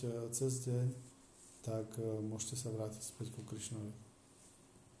 Keď cez deň, tak môžete sa vrátiť späť ku Krišnovi.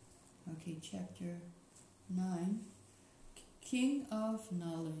 Okay, chapter 9. King of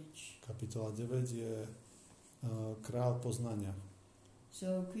Knowledge. Kapitola 9 je král poznania.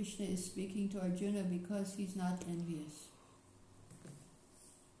 So Krishna is speaking to Arjuna because he's not envious.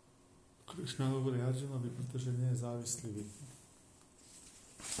 Krišna hovorí Arjunovi, pretože nie je závislivý.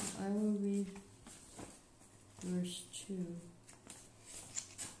 I will read verse 2.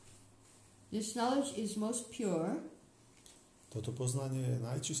 This knowledge is most pure. Toto poznanie je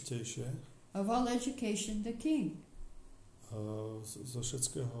najčistejšie Of all education, the king. Zo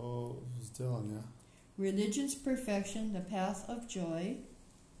všetkého vzdelania. Religion's perfection, the path of joy.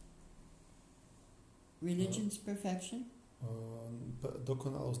 Religion's perfection.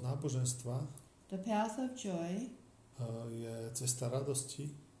 Dokonalosť náboženstva The path of joy je cesta radosti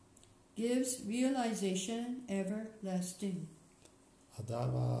gives realization everlasting. a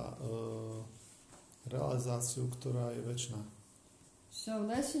dáva realizáciu, ktorá je večná. So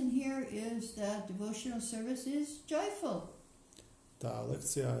lesson here is that devotional service is joyful. Tá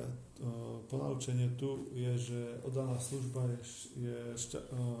lekcia, ponaučenie tu je, že oddaná služba je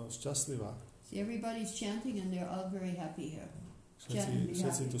šťastlivá. See, everybody's chanting and they're all very happy here.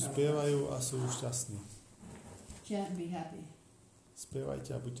 Všetci tu spievajú a sú šťastní. Chant and be happy.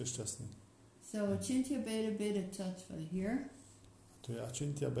 Spievajte a buďte šťastní. So Chintya Beda Beda Tattva here. Tu je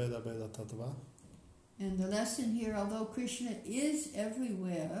Achintya Beda Beda Tattva. And the lesson here, although Krishna is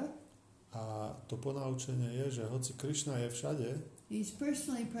everywhere, a to ponaučenie je, že hoci Krišna je všade, he's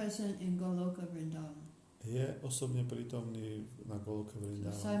personally present in Goloka Vrindavan. je osobne prítomný na Goloke So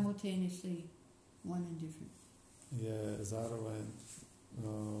Vrindavan. simultaneously one and different. Je zároveň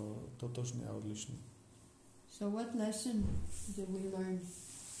totožný a odlišný. So what lesson did we learn?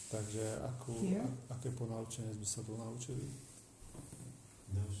 Takže aké ponaučenie sme sa tu naučili?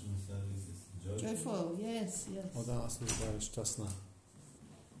 Devotional service is Joyful, yes. Oddaná služba je šťastná.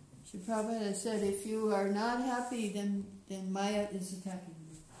 Sri Prabhupada said, if you are not happy, then Maya is attacking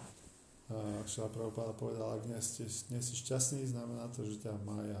you. Šrila Prabhupada povedal, ak nie si šťastný, znamená to, že ťa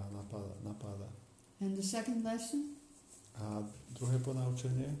Mája napáda. And the second lesson? A druhé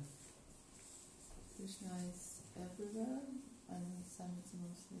ponaučenie? Krishna is everywhere and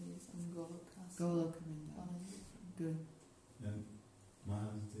simultaneously is in Goloka. Goloka Vrindavan. Good. And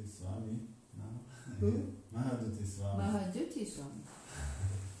Mahaduti Swami, no? Who? Mahaduti Swami. Mahaduti Swami.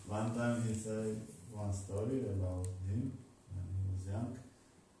 One time he said one story about him when he was young,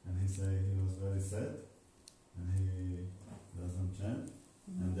 and he said he was very sad and he doesn't chant,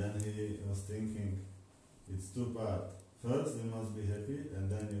 and then he was thinking it's two parts. First you must be happy and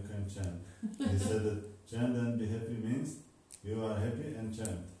then you can chant. He said that chant and be happy means you are happy and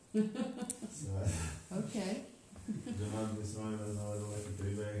chant. So, Okay. že mám by som hovoril taký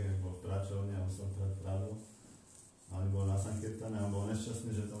príbeh, ako v pračovni, a som pravdu. Ale bol na Sankirtane a bol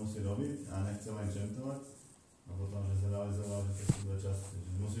nešťastný, že to musí robiť a nechcel len čentovať. A potom, že sa realizoval, že to sú dve časti.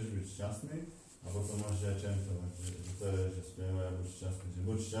 Že musíš byť šťastný a potom môžeš aj čentovať. Že to je, že spievaj a buď šťastný. Že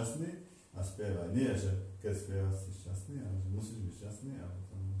buď šťastný a spievaj. Nie, že keď spievaš si šťastný, ale že musíš byť šťastný a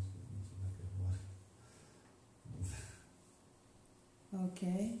potom musíš také hovoriť.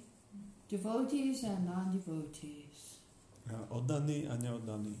 Okay. Devotees and non-devotees. Oddaný a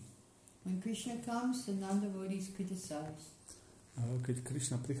neoddaný. When Krishna comes, the non-devotees criticize. Keď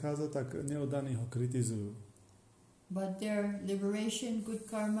Krišna prichádza, tak neoddaní ho kritizujú. But their liberation, good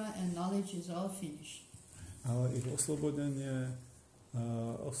karma and knowledge is all finished. Ale ich oslobodenie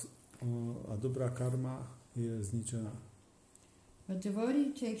a dobrá karma je zničená. But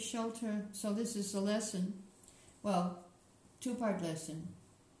devotee takes shelter, so this is a lesson. Well, two-part lesson.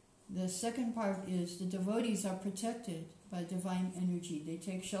 The second part is the devotees are protected by divine energy. They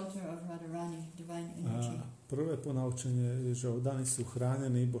take shelter of Radharani, divine energy. prvé ponaučenie je, že oddaní sú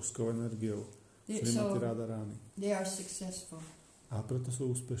chránení božskou energiou. Srimati Radharani. They are successful. A preto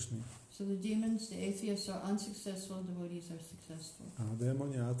sú úspešní. So the demons, the atheists are unsuccessful, devotees are successful. A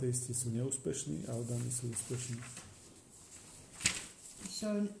démoni a ateisti sú neúspešní a oddaní sú úspešní.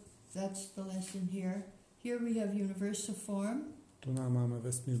 So that's the lesson here. Here we have universal form. Tu nám máme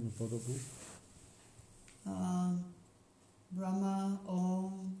vesmírnu podobu. Brahma,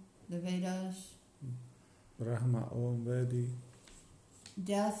 Om, the Vedas. Brahma, Om, Vedy.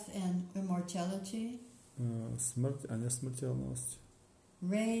 Death and immortality. Smrť a nesmrteľnosť.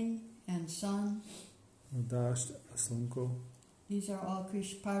 Rain and sun. Dážď a slnko. These are all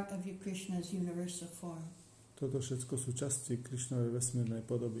part of Krishna's universal form. Toto všetko sú časti Krišnovej vesmírnej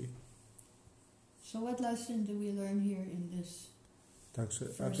podoby. So what lesson do we learn here in this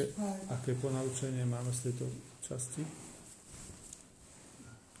Takže first part? aké ponaučenie máme z tejto časti?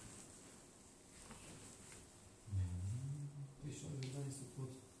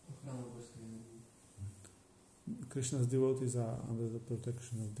 Krishna's devotees are under the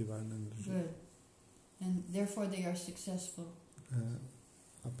protection of divine energy. Good. And therefore they are successful.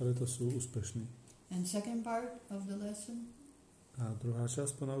 A preto sú úspešní. And second part of the lesson? A druhá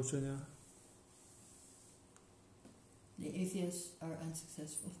časť ponaučenia? The atheists are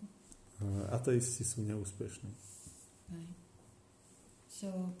unsuccessful. Ateisti sú neúspešní. Right.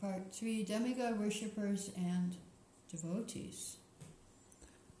 So part 3, demigod worshippers and devotees.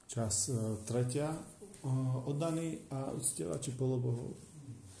 Čas tretia, oddaní a uctievači polobohov.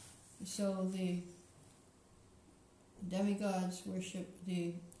 So the demigods worship,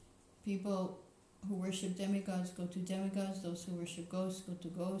 the people who worship demigods go to demigods, those who worship ghosts go to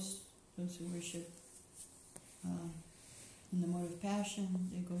ghosts, those who worship in the mode of passion,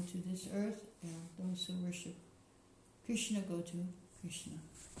 they go to this earth, and those who worship Krishna go to Krishna.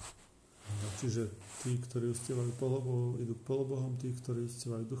 Čiže tí, ktorí uctievajú polobohov, idú k polobohom, tí, ktorí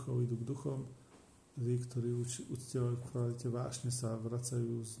uctievajú duchov, idú k duchom, tí, ktorí uctievajú v kvalite vášne, sa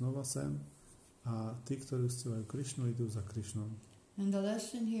vracajú znova sem a tí, ktorí uctievajú Krishnu, idú za Krishnom. And the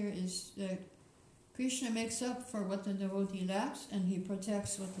lesson here is that Krishna makes up for what the devotee lacks and he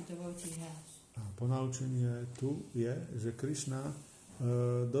protects what the devotee has. A ponaučenie tu je, že Krishna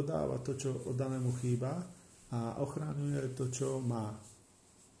dodáva to, čo oddanému chýba a ochráňuje to, čo má.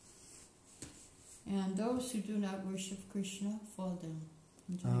 And those who do not worship Krishna fall down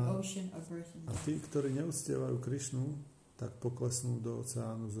into the ocean of birth and A death. tí, ktorí neúctievajú Krishnu, tak poklesnú do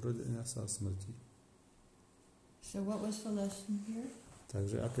oceánu zrodenia sa a smrti. So what was the lesson here?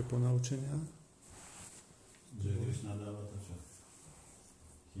 Takže aké ponaučenia? Že Krishna dáva to, čo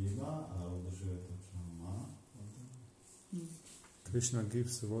chýba a udržuje to, čo má. Krishna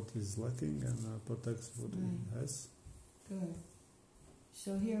gives what is lacking and protects what he has. Good.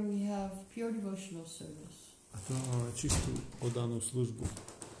 So here we have pure devotional service. A tu máme čistú oddanú službu.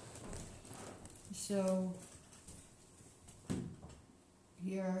 So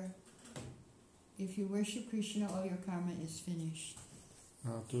here, if you worship Krishna, all your karma is finished.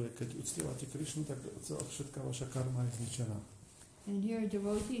 A tu je, keď uctievate Krishnu, tak všetká vaša karma je zničená. And here a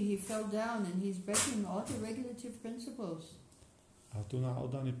devotee, he fell down and he's breaking all the regulative principles. A tu na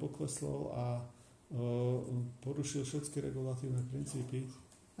oddaný poklesol a porušil všetky regulatívne princípy.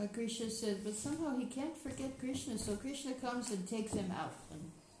 But Krishna said, but somehow he can't forget Krishna, so Krishna comes and takes him out and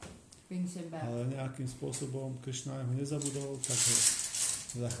brings him back. Ale nejakým spôsobom Krishna ho nezabudol, tak ho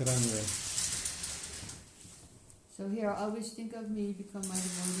zachraňuje. So here, always think of me, become my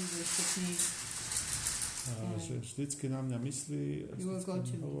devotee, worship me. Že vždycky na mňa myslí,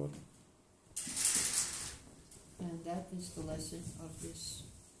 vždycky mi hovor. And that is the lesson of this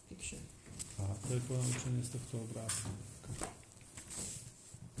picture. A to je ponaučenie z tohto obrázku.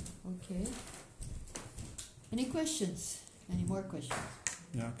 Okay. Any questions? Any more questions?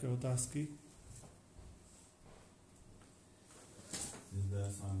 Nejaké otázky? Is there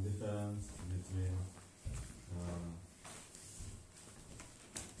some difference between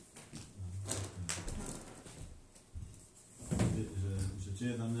že či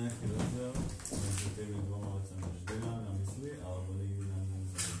je tam nejaký rozdiel medzi tými dvoma vecami, vždy mám na mysli, alebo nikdy na mňa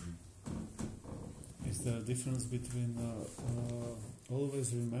nezabudím. Is there a difference between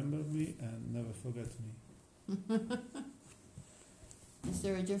always remember me and never forget me? Is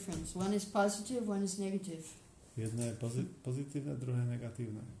there a difference? One is positive, one is negative. Jedno je pozitívne, druhé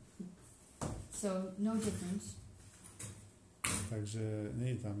negatívne. So, no difference. Takže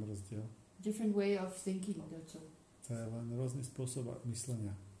nie je tam rozdiel. Different way of thinking, that's all. To je len rôzny spôsob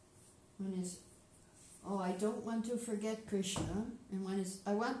myslenia. One is, oh, I don't want to forget Krishna. And one is,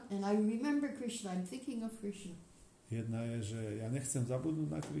 I want, and I remember Krishna, I'm thinking of Krishna. Jedna je, že ja nechcem zabudnúť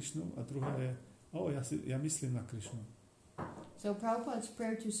na Krišnu a druhá je, Ja myslím na Krišnu. So Prabhupada's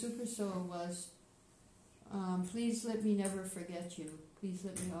prayer to Super Soul was, please let me never forget you. Please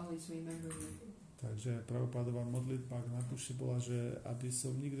let me always remember you. Takže Prabhupádová modlitba k Nakuši bola, že aby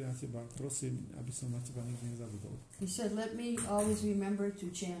som nikdy na teba, prosím, aby som na teba nikdy nezabudol. He said, let me always remember to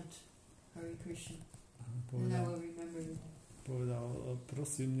chant Hare Krishna. And I will remember you. Povedal,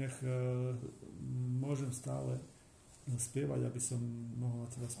 prosím, nech môžem stále spievať, aby som mohol na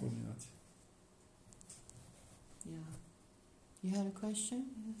teba spomínať. Yeah. You had a question?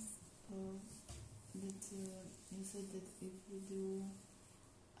 Yes. You said that if we do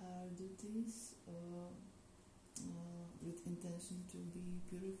our duties with intention to be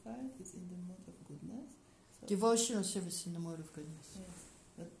purified, it's in the mode of goodness. So Devotional service in the mode of goodness. yes.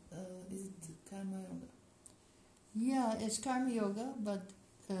 But is it karma yoga? Yeah, it's karma yoga, but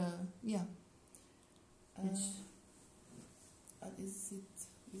yeah. It's- Is it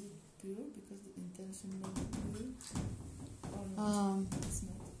pure because the intention may be pure? Or not? It's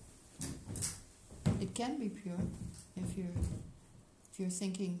not. It can be pure if you're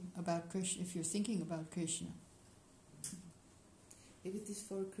thinking about Krishna. If you're thinking about Krishna, If it is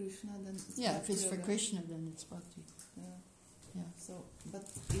for Krishna, then it's yeah. If bhakti it's for yoga. Krishna, then it's bhakti. Yeah. Yeah. So, but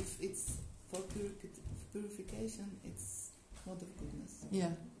if it's for purification, it's mode of goodness.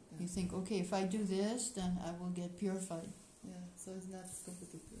 Yeah. You Yeah. think, okay, if I do this, then I will get purified. Yeah. So it's not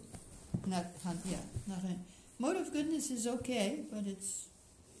completely pure. Not mode of goodness is okay, but it's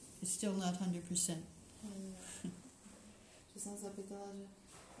still not 100%. Že som sa pýtala, že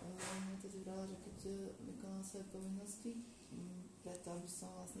mňa to vybrala, že keď vykonala svoje povinnosti, preto aby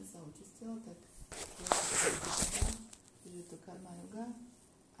som vlastne sa očistila, tak že je to karma yoga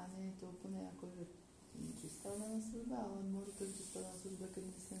a nie je to úplne ako, že čistá daná služba, ale môže to byť čistá daná služba,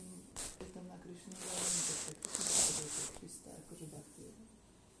 keď myslím pritom na Krishnu, ale nie to pre Krishnu, to je to čistá, akože bhakti yoga.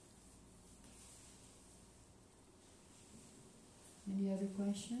 Any other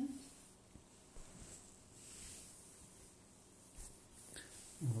questions?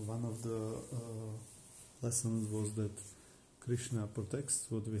 One of the lessons was that Krishna protects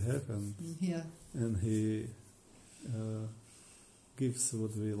what we have Yeah. and he gives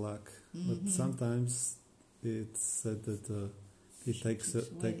what we lack. But sometimes it's said that he takes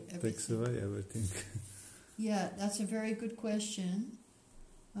away everything. Yeah, that's a very good question,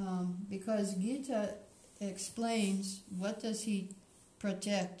 because Gita explains what does he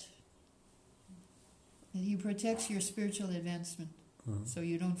protect. And he protects your spiritual advancement, so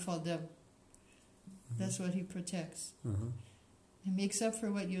you don't fall down. That's what he protects. He makes up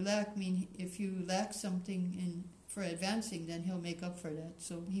for what you lack. I mean, if you lack something for advancing, then he'll make up for that.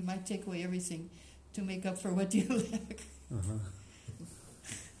 So he might take away everything to make up for what you lack.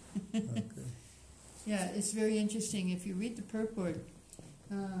 Okay. Yeah, it's very interesting. If you read the purport,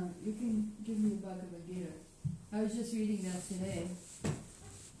 you can give me the Bhagavad-gita. I was just reading that today.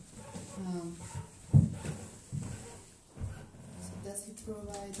 So does he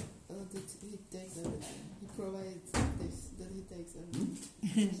provide that he takes everything? He provides this, that he takes everything.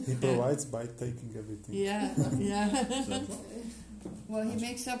 He provides by taking everything. Yeah. Well, he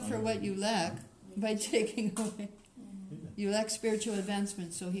makes up for what you lack by taking away. You lack spiritual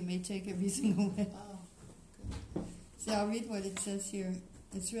advancement, so he may take everything away. Oh, okay. So I'll read what it says here.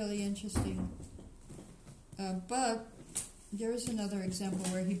 It's really interesting. But there is another example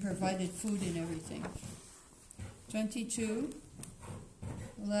where he provided food and everything. 22,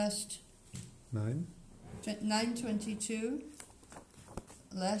 last 9:22,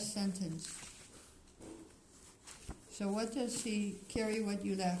 last sentence. So what does he carry what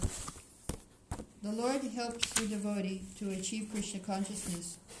you lack? The Lord helps the devotee to achieve Krishna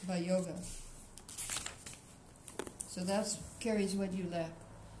consciousness by yoga. So that carries what you lack.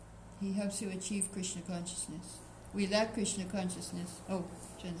 He helps you achieve Krishna consciousness. We lack Krishna consciousness. Oh,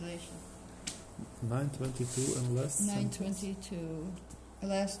 translation. 9:22 and last 9:22,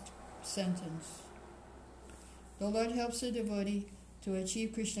 last sentence. The Lord helps the devotee to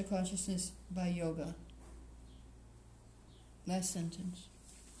achieve Krishna consciousness by yoga. Last sentence.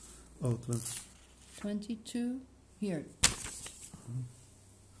 Oh, 20. 22, here.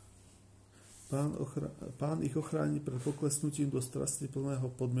 Pán ich ochráni pred poklesnutím do strasti plného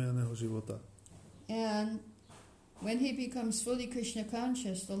podmieneného života. And when he becomes fully Krishna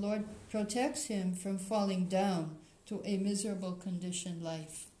conscious, the Lord protects him from falling down to a miserable conditioned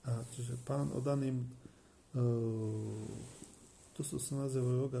life. A čiže pán odaným to sa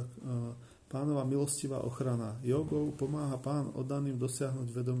nazýva yoga, pánova milostivá ochrana. Jogou pomáha pán odaným dosiahnuť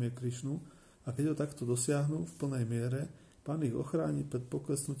vedomie Krišnu a keď ho takto dosiahnu v plnej miere, pán ich ochráni pred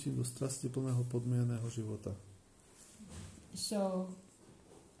poklesnutím do strasti plného podmieneného života. So,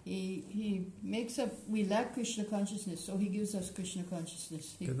 he makes up, we lack Krishna consciousness, so he gives us Krishna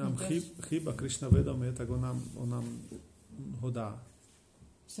consciousness. Keď nám chýba Krishna vedomie, tak on nám ho dá.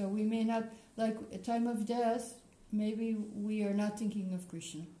 So we may not, like at time of death, maybe we are not thinking of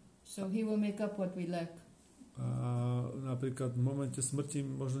Krishna. So he will make up what we lack. A napríklad v momente smrti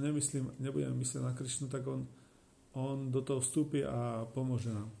možno nebudeme myslieť na Krishnu, tak on do toho vstúpi a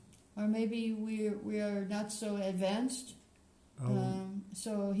pomôže nám. Or maybe we are not so advanced,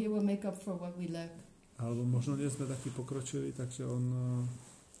 so he will make up for what we lack. Alebo možno nie sme takí pokročili, takže on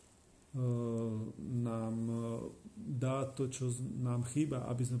nám dá to, čo nám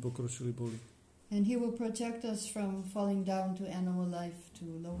chýba, aby sme pokročili boli. And he will protect us from falling down to animal life, to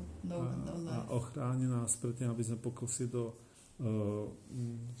low life. A ochráni nás pred tým, aby sme poklesli do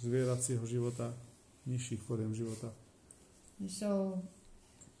zvieracieho života, nižších foriem života. So,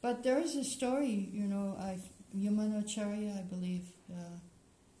 but there is a story, Yamanacharya, I believe,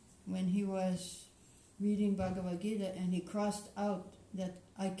 when he was reading Bhagavad-gita and he crossed out that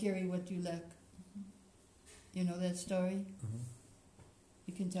I carry what you lack. You know that story? Uh-huh.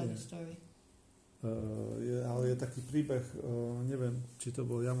 You can tell the story. Ale je taký príbeh, neviem, či to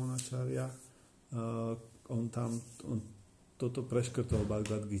bol Yamanacharya, on toto preškrtol v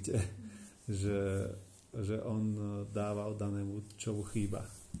Bhagavad-gite, že on dáva oddanému, čo mu chýba.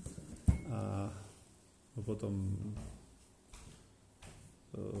 A potom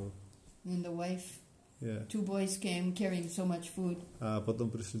and the wife, two boys came carrying so much food. A potom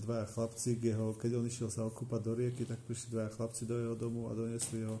prišli dvaja chlapci, keď on išiel sa okúpať do rieky, tak prišli dvaja chlapci do jeho domu a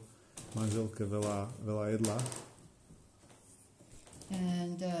doniesli jeho manželke veľa jedla.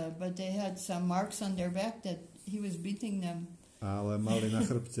 And but they had some marks on their back that he was beating them. Ale mali na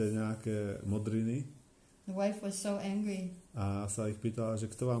chrbte nejaké modriny. The wife was so angry. A sa ich pýtala, že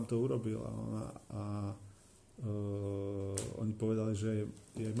kto vám to urobil. Oni povedali, že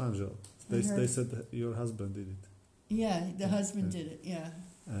je manžel. They said your husband did it. Yeah, the husband did it. Yeah.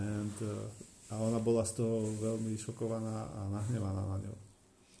 And a ona bola z toho veľmi šokovaná a nahnevaná na ňu.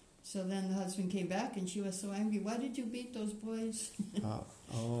 So then the husband came back and she was so angry. Why did you beat those boys? a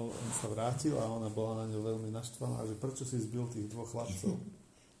on sa vrátil a ona bola na ňu veľmi naštvaná, že prečo si zbil tých dvoch chlapcov.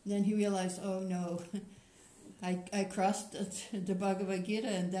 Then he realized, oh no, I crossed the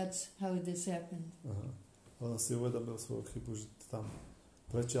Bhagavad-gita and that's how this happened. Aha. On si uvedomil svoju chybu, že tam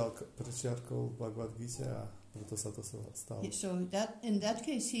prečiarkol v Bhagavad-gite a preto sa to stalo. So in that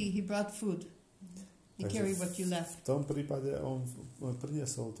case he brought food. He carried what you left. V tom prípade on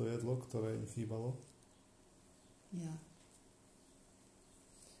priniesol to jedlo, ktoré im chýbalo. Yeah.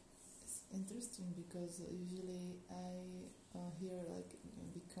 It's interesting because usually I hear like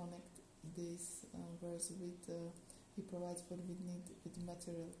we connect this verse with he provides for we need with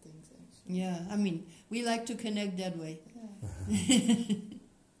material things actually. Yeah, I mean we like to connect that way. Yeah.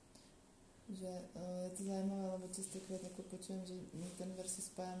 Že je to zaujímavé, lebo častokrát ako počujem, že my ten verš si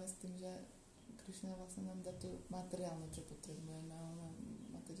spájame s tým, že Krishna vlastne nám dá to materiálne, čo potrebujeme.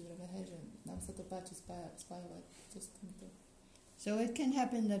 A keď hovoríme, hej, že nám sa to páči spájovať to s týmto. So it can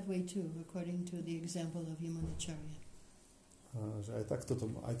happen that way too, according to the example of Yamanacharya. Že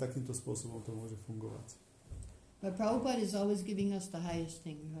aj takýmto spôsobom to môže fungovať. But Prabhupada is always giving us the highest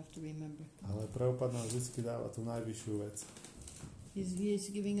thing, you have to remember. Ale Prabhupada nám vždy dáva tú najvyššiu vec. He's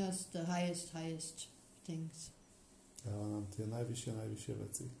giving us the highest things. Dáva nám tie najvyššie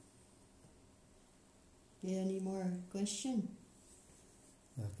veci. Any more question?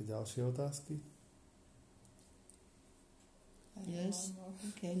 Nejaké ďalšie otázky? Yes.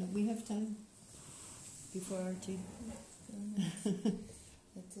 Okay, no, we have time before our tea.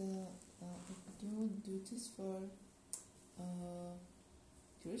 Do duties for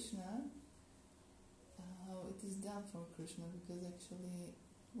Krishna, how it is done for Krishna, because actually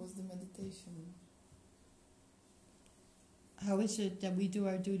was the meditation. How is it that we do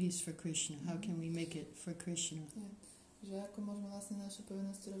our duties for Krishna? How can we make it for Krishna? Yeah. Že ako môžeme vlastne naše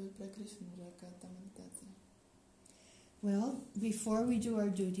povinnosti robiť pre Krishnu, že aká je tá meditácia? Well, before we do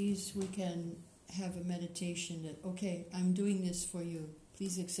our duties, we can have a meditation that, okay, I'm doing this for you.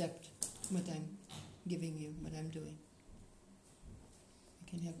 Please accept what I'm giving you, what I'm doing.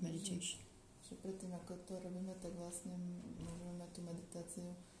 We can have meditation. Že predtým, ako to robíme, tak vlastne môžeme mať tú meditáciu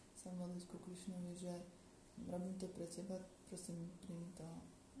sa modliť ku Krishnovi, že robím to pre teba, prosím, príjmi to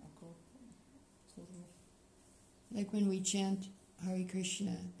ako službu. Like when we chant Hare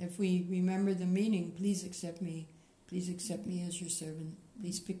Krishna, if we remember the meaning, please accept me as your servant,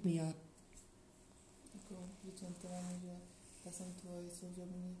 please pick me up. Ako vyčantovanie, že ja som tvoj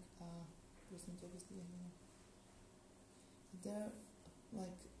služobník a prosím ťa, vyzdvihni. There are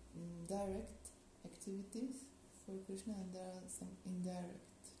like direct activities for Krishna and there are some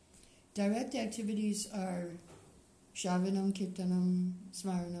indirect. Direct activities are Shravanam, Kirtanam,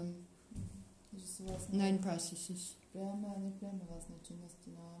 Smaranam, Že sú vlastne 9 processes. priame a nepriame vlastne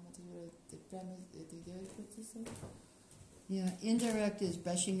činnosti. No a máte hovorili, priame je tých 9 procesov. Yeah, indirect is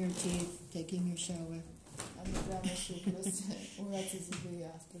brushing your teeth, taking your shower, A nepriame sú proste umývať si zuby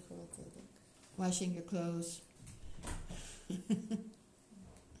a sprchovať sa. Tak. washing your clothes.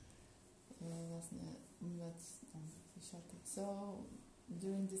 Vlastne umývať si šaty. So,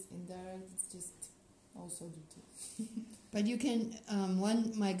 doing this indirect, it's just also duty. But you can,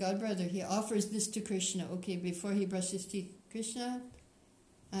 my godbrother, he offers this to Krishna, okay, before he brushes teeth. Krishna,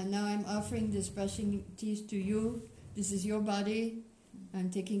 now I'm offering this brushing teeth to you. This is your body. I'm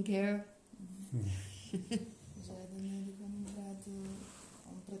taking care. Že jeden duchovný brat,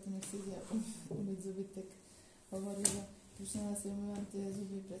 on predtým, nech si ide umyť zuby, tak hovorí, že Krishna, ja si umývam tie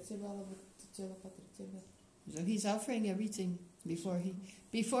zuby pre teba, lebo to telo patrí tebe. So he's offering everything before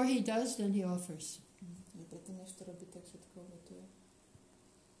he does, then he offers. Že predtým, než to robí, tak všetko obetuje.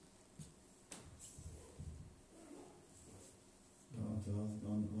 I want to ask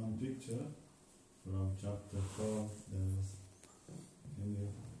one picture from chapter 4. There was, can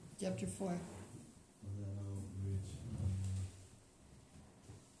you, Chapter 4. I don't know which, no,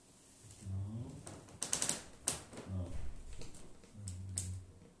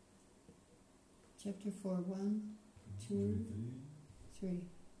 Chapter 4, 1, 2, maybe 3, 3.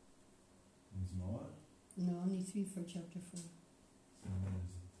 is more. No, only 3 for chapter 4. So where is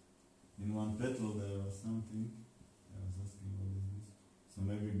it? In one petal there was something. I was asking what is this. So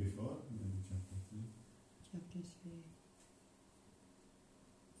maybe before, maybe chapter 3. Chapter 3.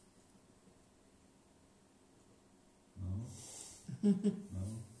 No. No.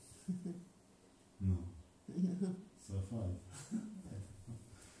 No. No. So 5. No.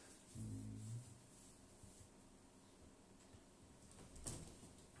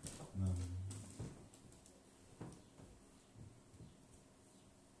 No.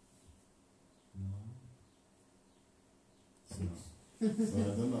 No. So I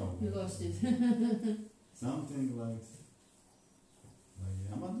don't know. You lost it. Something like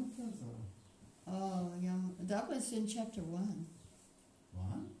Yamadutas or Oh, yeah. That was in chapter 1.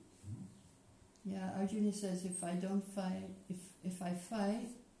 one? Yeah, Arjuna says if I don't fight, if I fight,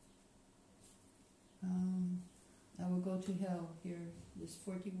 I will go to hell. Here, this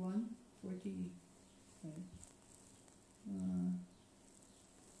 41, 40,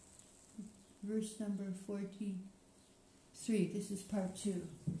 verse number 43. This is part 2.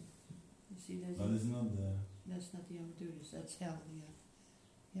 You see, there's But it's not there. that's not the Yamadutas, that's hell, yeah.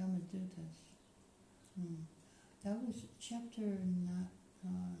 Yamadutas. That was chapter 9,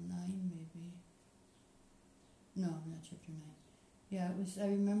 maybe. No, not chapter 9. Yeah, it was, I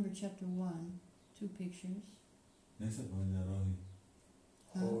remember chapter 1, 2 pictures. Next up on the Rohi.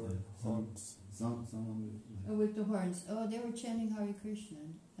 Horns. Someone with Oh, with the horns. Oh, they were chanting Hare Krishna.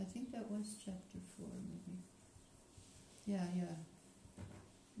 I think that was chapter 4, maybe. Yeah, yeah.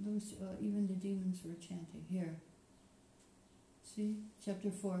 Those, even the demons were chanting. Here. See?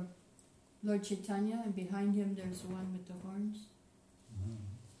 Chapter 4. Lord Chaitanya, and behind him there's one with the horns.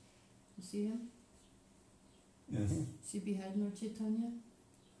 You see him? Yes. See behind Lord Chaitanya?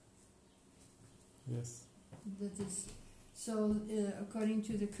 Yes. That is, so according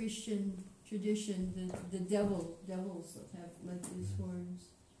to the Christian tradition, the devils have like these horns.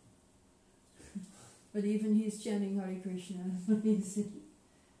 But even he's chanting Hare Krishna.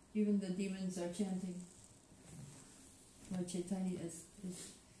 Even the demons are chanting. Lord Chaitanya is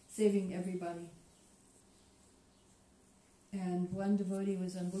saving everybody. And one devotee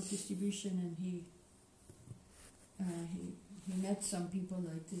was on book distribution, and he met some people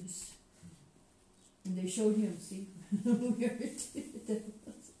like this. And they showed him, see, where it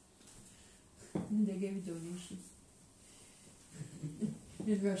was. And they gave a donation.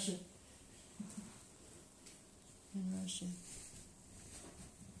 In Russia. In Russia.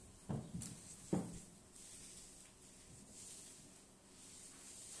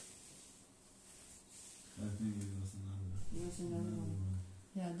 I think it was another. There was another one.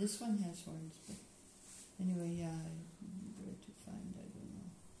 Yeah, this one has horns, but anyway, yeah, where to find, I don't know.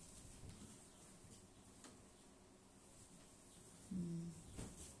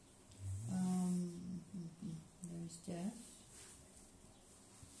 There's death.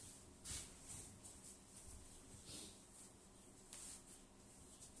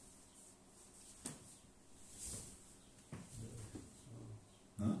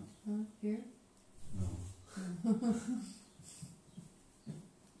 Huh? Huh? Here? No.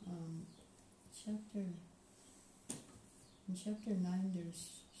 In chapter 9 there's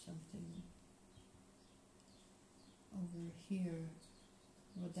something over here.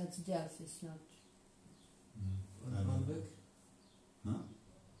 Well, that's death, it's not. One back? Huh?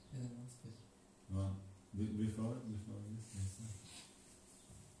 Jeden mám späť. Well, before this,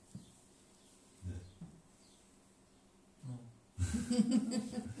 yes. No.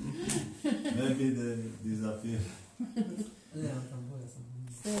 Maybe they disappear. Nemám tam boja som.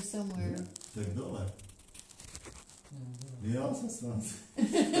 They're somewhere. Tak dole. Nemám boja. He also sounds.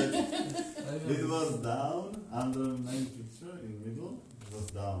 It was down under main picture in middle. It was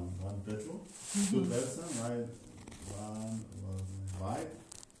down. One petal, two person, right? One was white,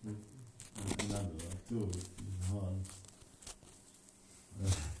 and another one, two with horns. I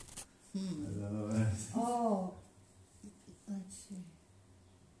don't know where. Oh, let's see.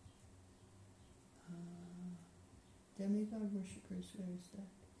 Demigod worshippers, where is that?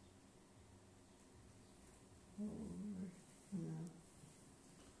 Oh, no.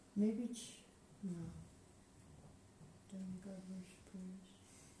 Maybe, no. Demigod worshippers.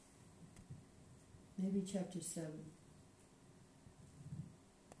 Maybe chapter 7.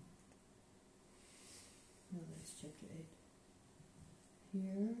 No, that's chapter 8.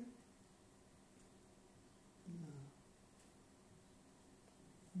 Here. No.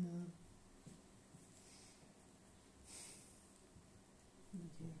 No. Not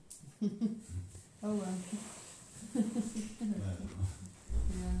here. Oh well.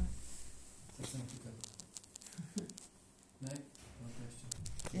 Yeah. Tak som týkal. Ne? No to ešte.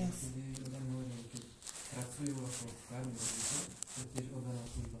 Yes. Keď ľudia hovorili, keď pracujú ako v kárni robíte, to je tiež oddaná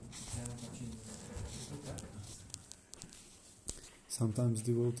služba. Ja na to činím. Je to tak? Sometimes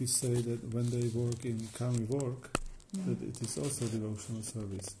devotees say that when they work in karmic work, that it is also devotional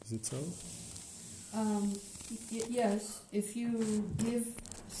service. Is it so? Yes, if you give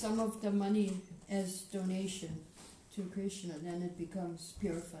some of the money as donation to Krishna, then it becomes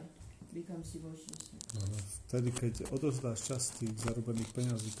purified, becomes devotional service. Vtedy, keď odovzdáš časť tých zarobených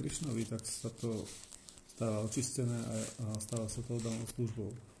peňazí Krišnovi, tak sa to stáva očistené a stáva sa to oddanou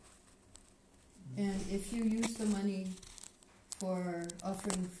službou. And if you use the money for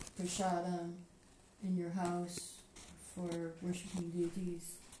offering prasadam in your house, for worshiping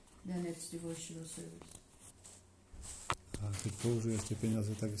deities, then it's devotional service. A keď použiješ tie peniaze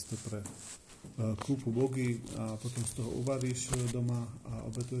takisto pre kúpu bogy a potom z toho uvaríš doma a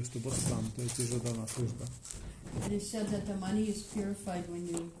obetuješ to božstvám, to je tiež oddaná služba. It is said that the money is purified when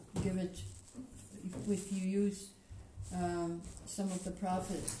you give it, if you use some of the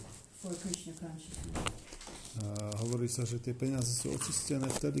profit for Krishna consciousness. Hovorí sa, že tie peniaze sú očistené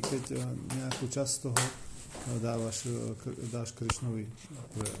vtedy, keď nejakú časť toho dáš Krišnovi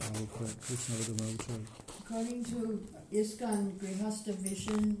alebo pre Krišna vedomé účely. According to ISKCON Grihastha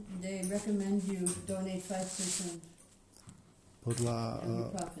Vision, they recommend you donate 5% Podľa of your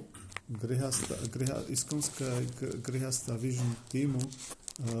profit. ISKCONské Grihastha Vision týmu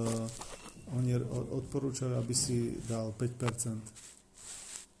oni odporúčajú, aby si dal 5%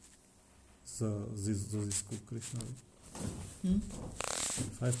 zo zisku Krišnovi.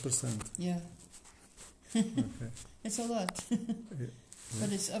 5%. Yeah. Okay. It's a lot. Yeah.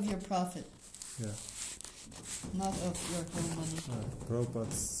 But it's of your profit. Yeah. Not of your whole money.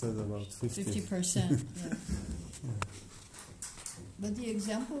 Prabhupada said about 50%. 50%. Yeah. But the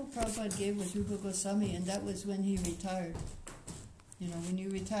example Prabhupada gave was Rupa Goswami, and that was when he retired. You know, when you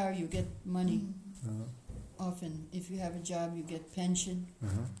retire, you get money. Often, if you have a job, you get pension.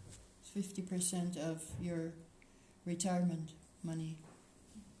 It's 50% of your retirement money.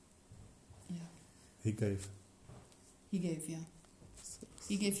 Yeah. He gave. He gave, yeah.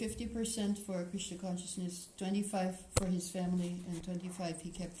 He gave 50% for Krishna consciousness, 25% for his family, and 25% he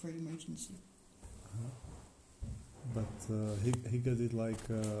kept for emergency. But he got it like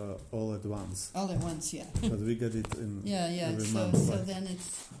all at once. All at once, yeah. But we get it in every month. So then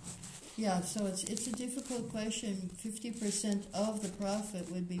it's a difficult question. 50% of the profit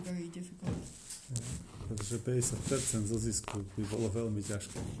would be very difficult. Pretože 50% zo zisku by bolo veľmi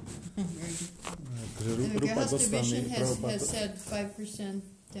ťažké. Very difficult. Takže The Rupa Grihastha Goswami Vision has said 5%,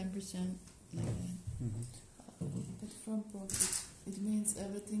 10%, like that. But from profit, it means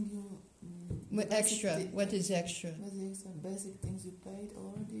everything you... Extra. What is extra? Basic things you paid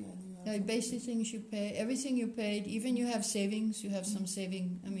already, and you have Basic things you pay, everything you paid, even you have savings, you have some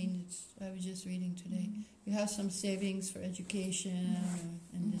saving, I was just reading today, you have some savings for education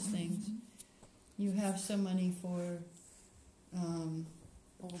and these things. You have some money for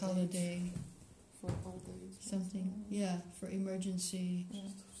holiday, for old age, something, for emergency, Yeah.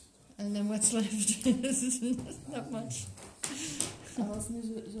 and then what's left? Not much. A vlastne,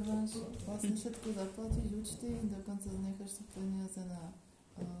 že máš vlastne všetko zaplatíš účty, dokonca necháš si peniaze na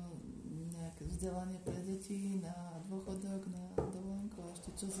nejaké vzdelanie pre deti, na dôchodok, na dovolenku a ešte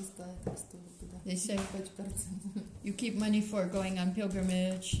čo zostane, tak z toho teda They say 5%. you keep money for going on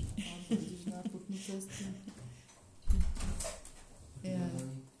pilgrimage. Alebo ideš na putnú cestu. Ja.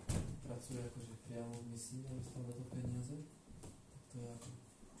 Pracuje akože priamo v misii a dostáva za to peniaze. Tak to je ako...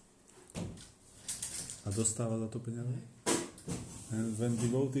 A dostáva za to peniaze? And when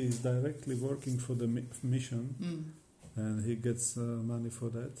devotee is directly working for the mission and he gets money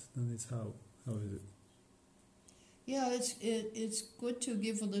for that, then it's how? How is it? Yeah, it's good to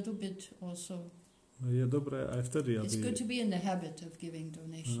give a little bit also. Je dobré aj vtedy, It's aby... good to be in the habit of giving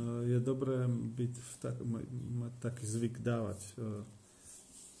donation. Je dobré byť mať taký zvyk dávať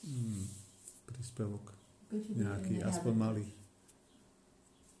príspevok. Good to be Nejaký, in the aspoň habit. malý.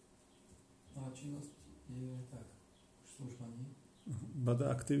 A činnosť je tak, už služba, nie? But the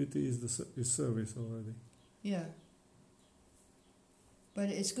activity is service already. Yeah. But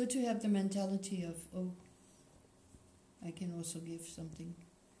it's good to have the mentality of, oh, I can also give something.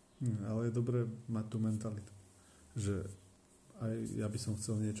 Ale je dobré mať tú mentalitu, že aj ja by som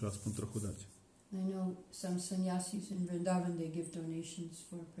chcel niečo aspoň trochu dať. I know some sannyasis in Vrindavan, they give donations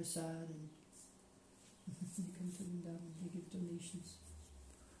for prasad and they come to Vrindavan, they give donations.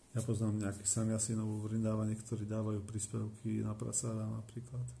 Ja poznám nejakých sannyasinov vo Vrindávane, ktorí dávajú príspevky na prasáda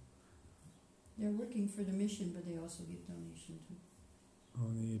napríklad. They're working for the mission, but they also give donation too.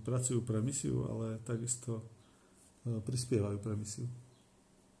 Oni pracujú pre misiu, ale takisto prispievajú pre misiu.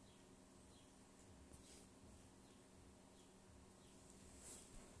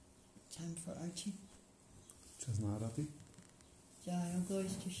 Time for Archie. Čas nárady. Jaya,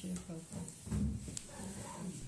 glories to Shri Prabhupada.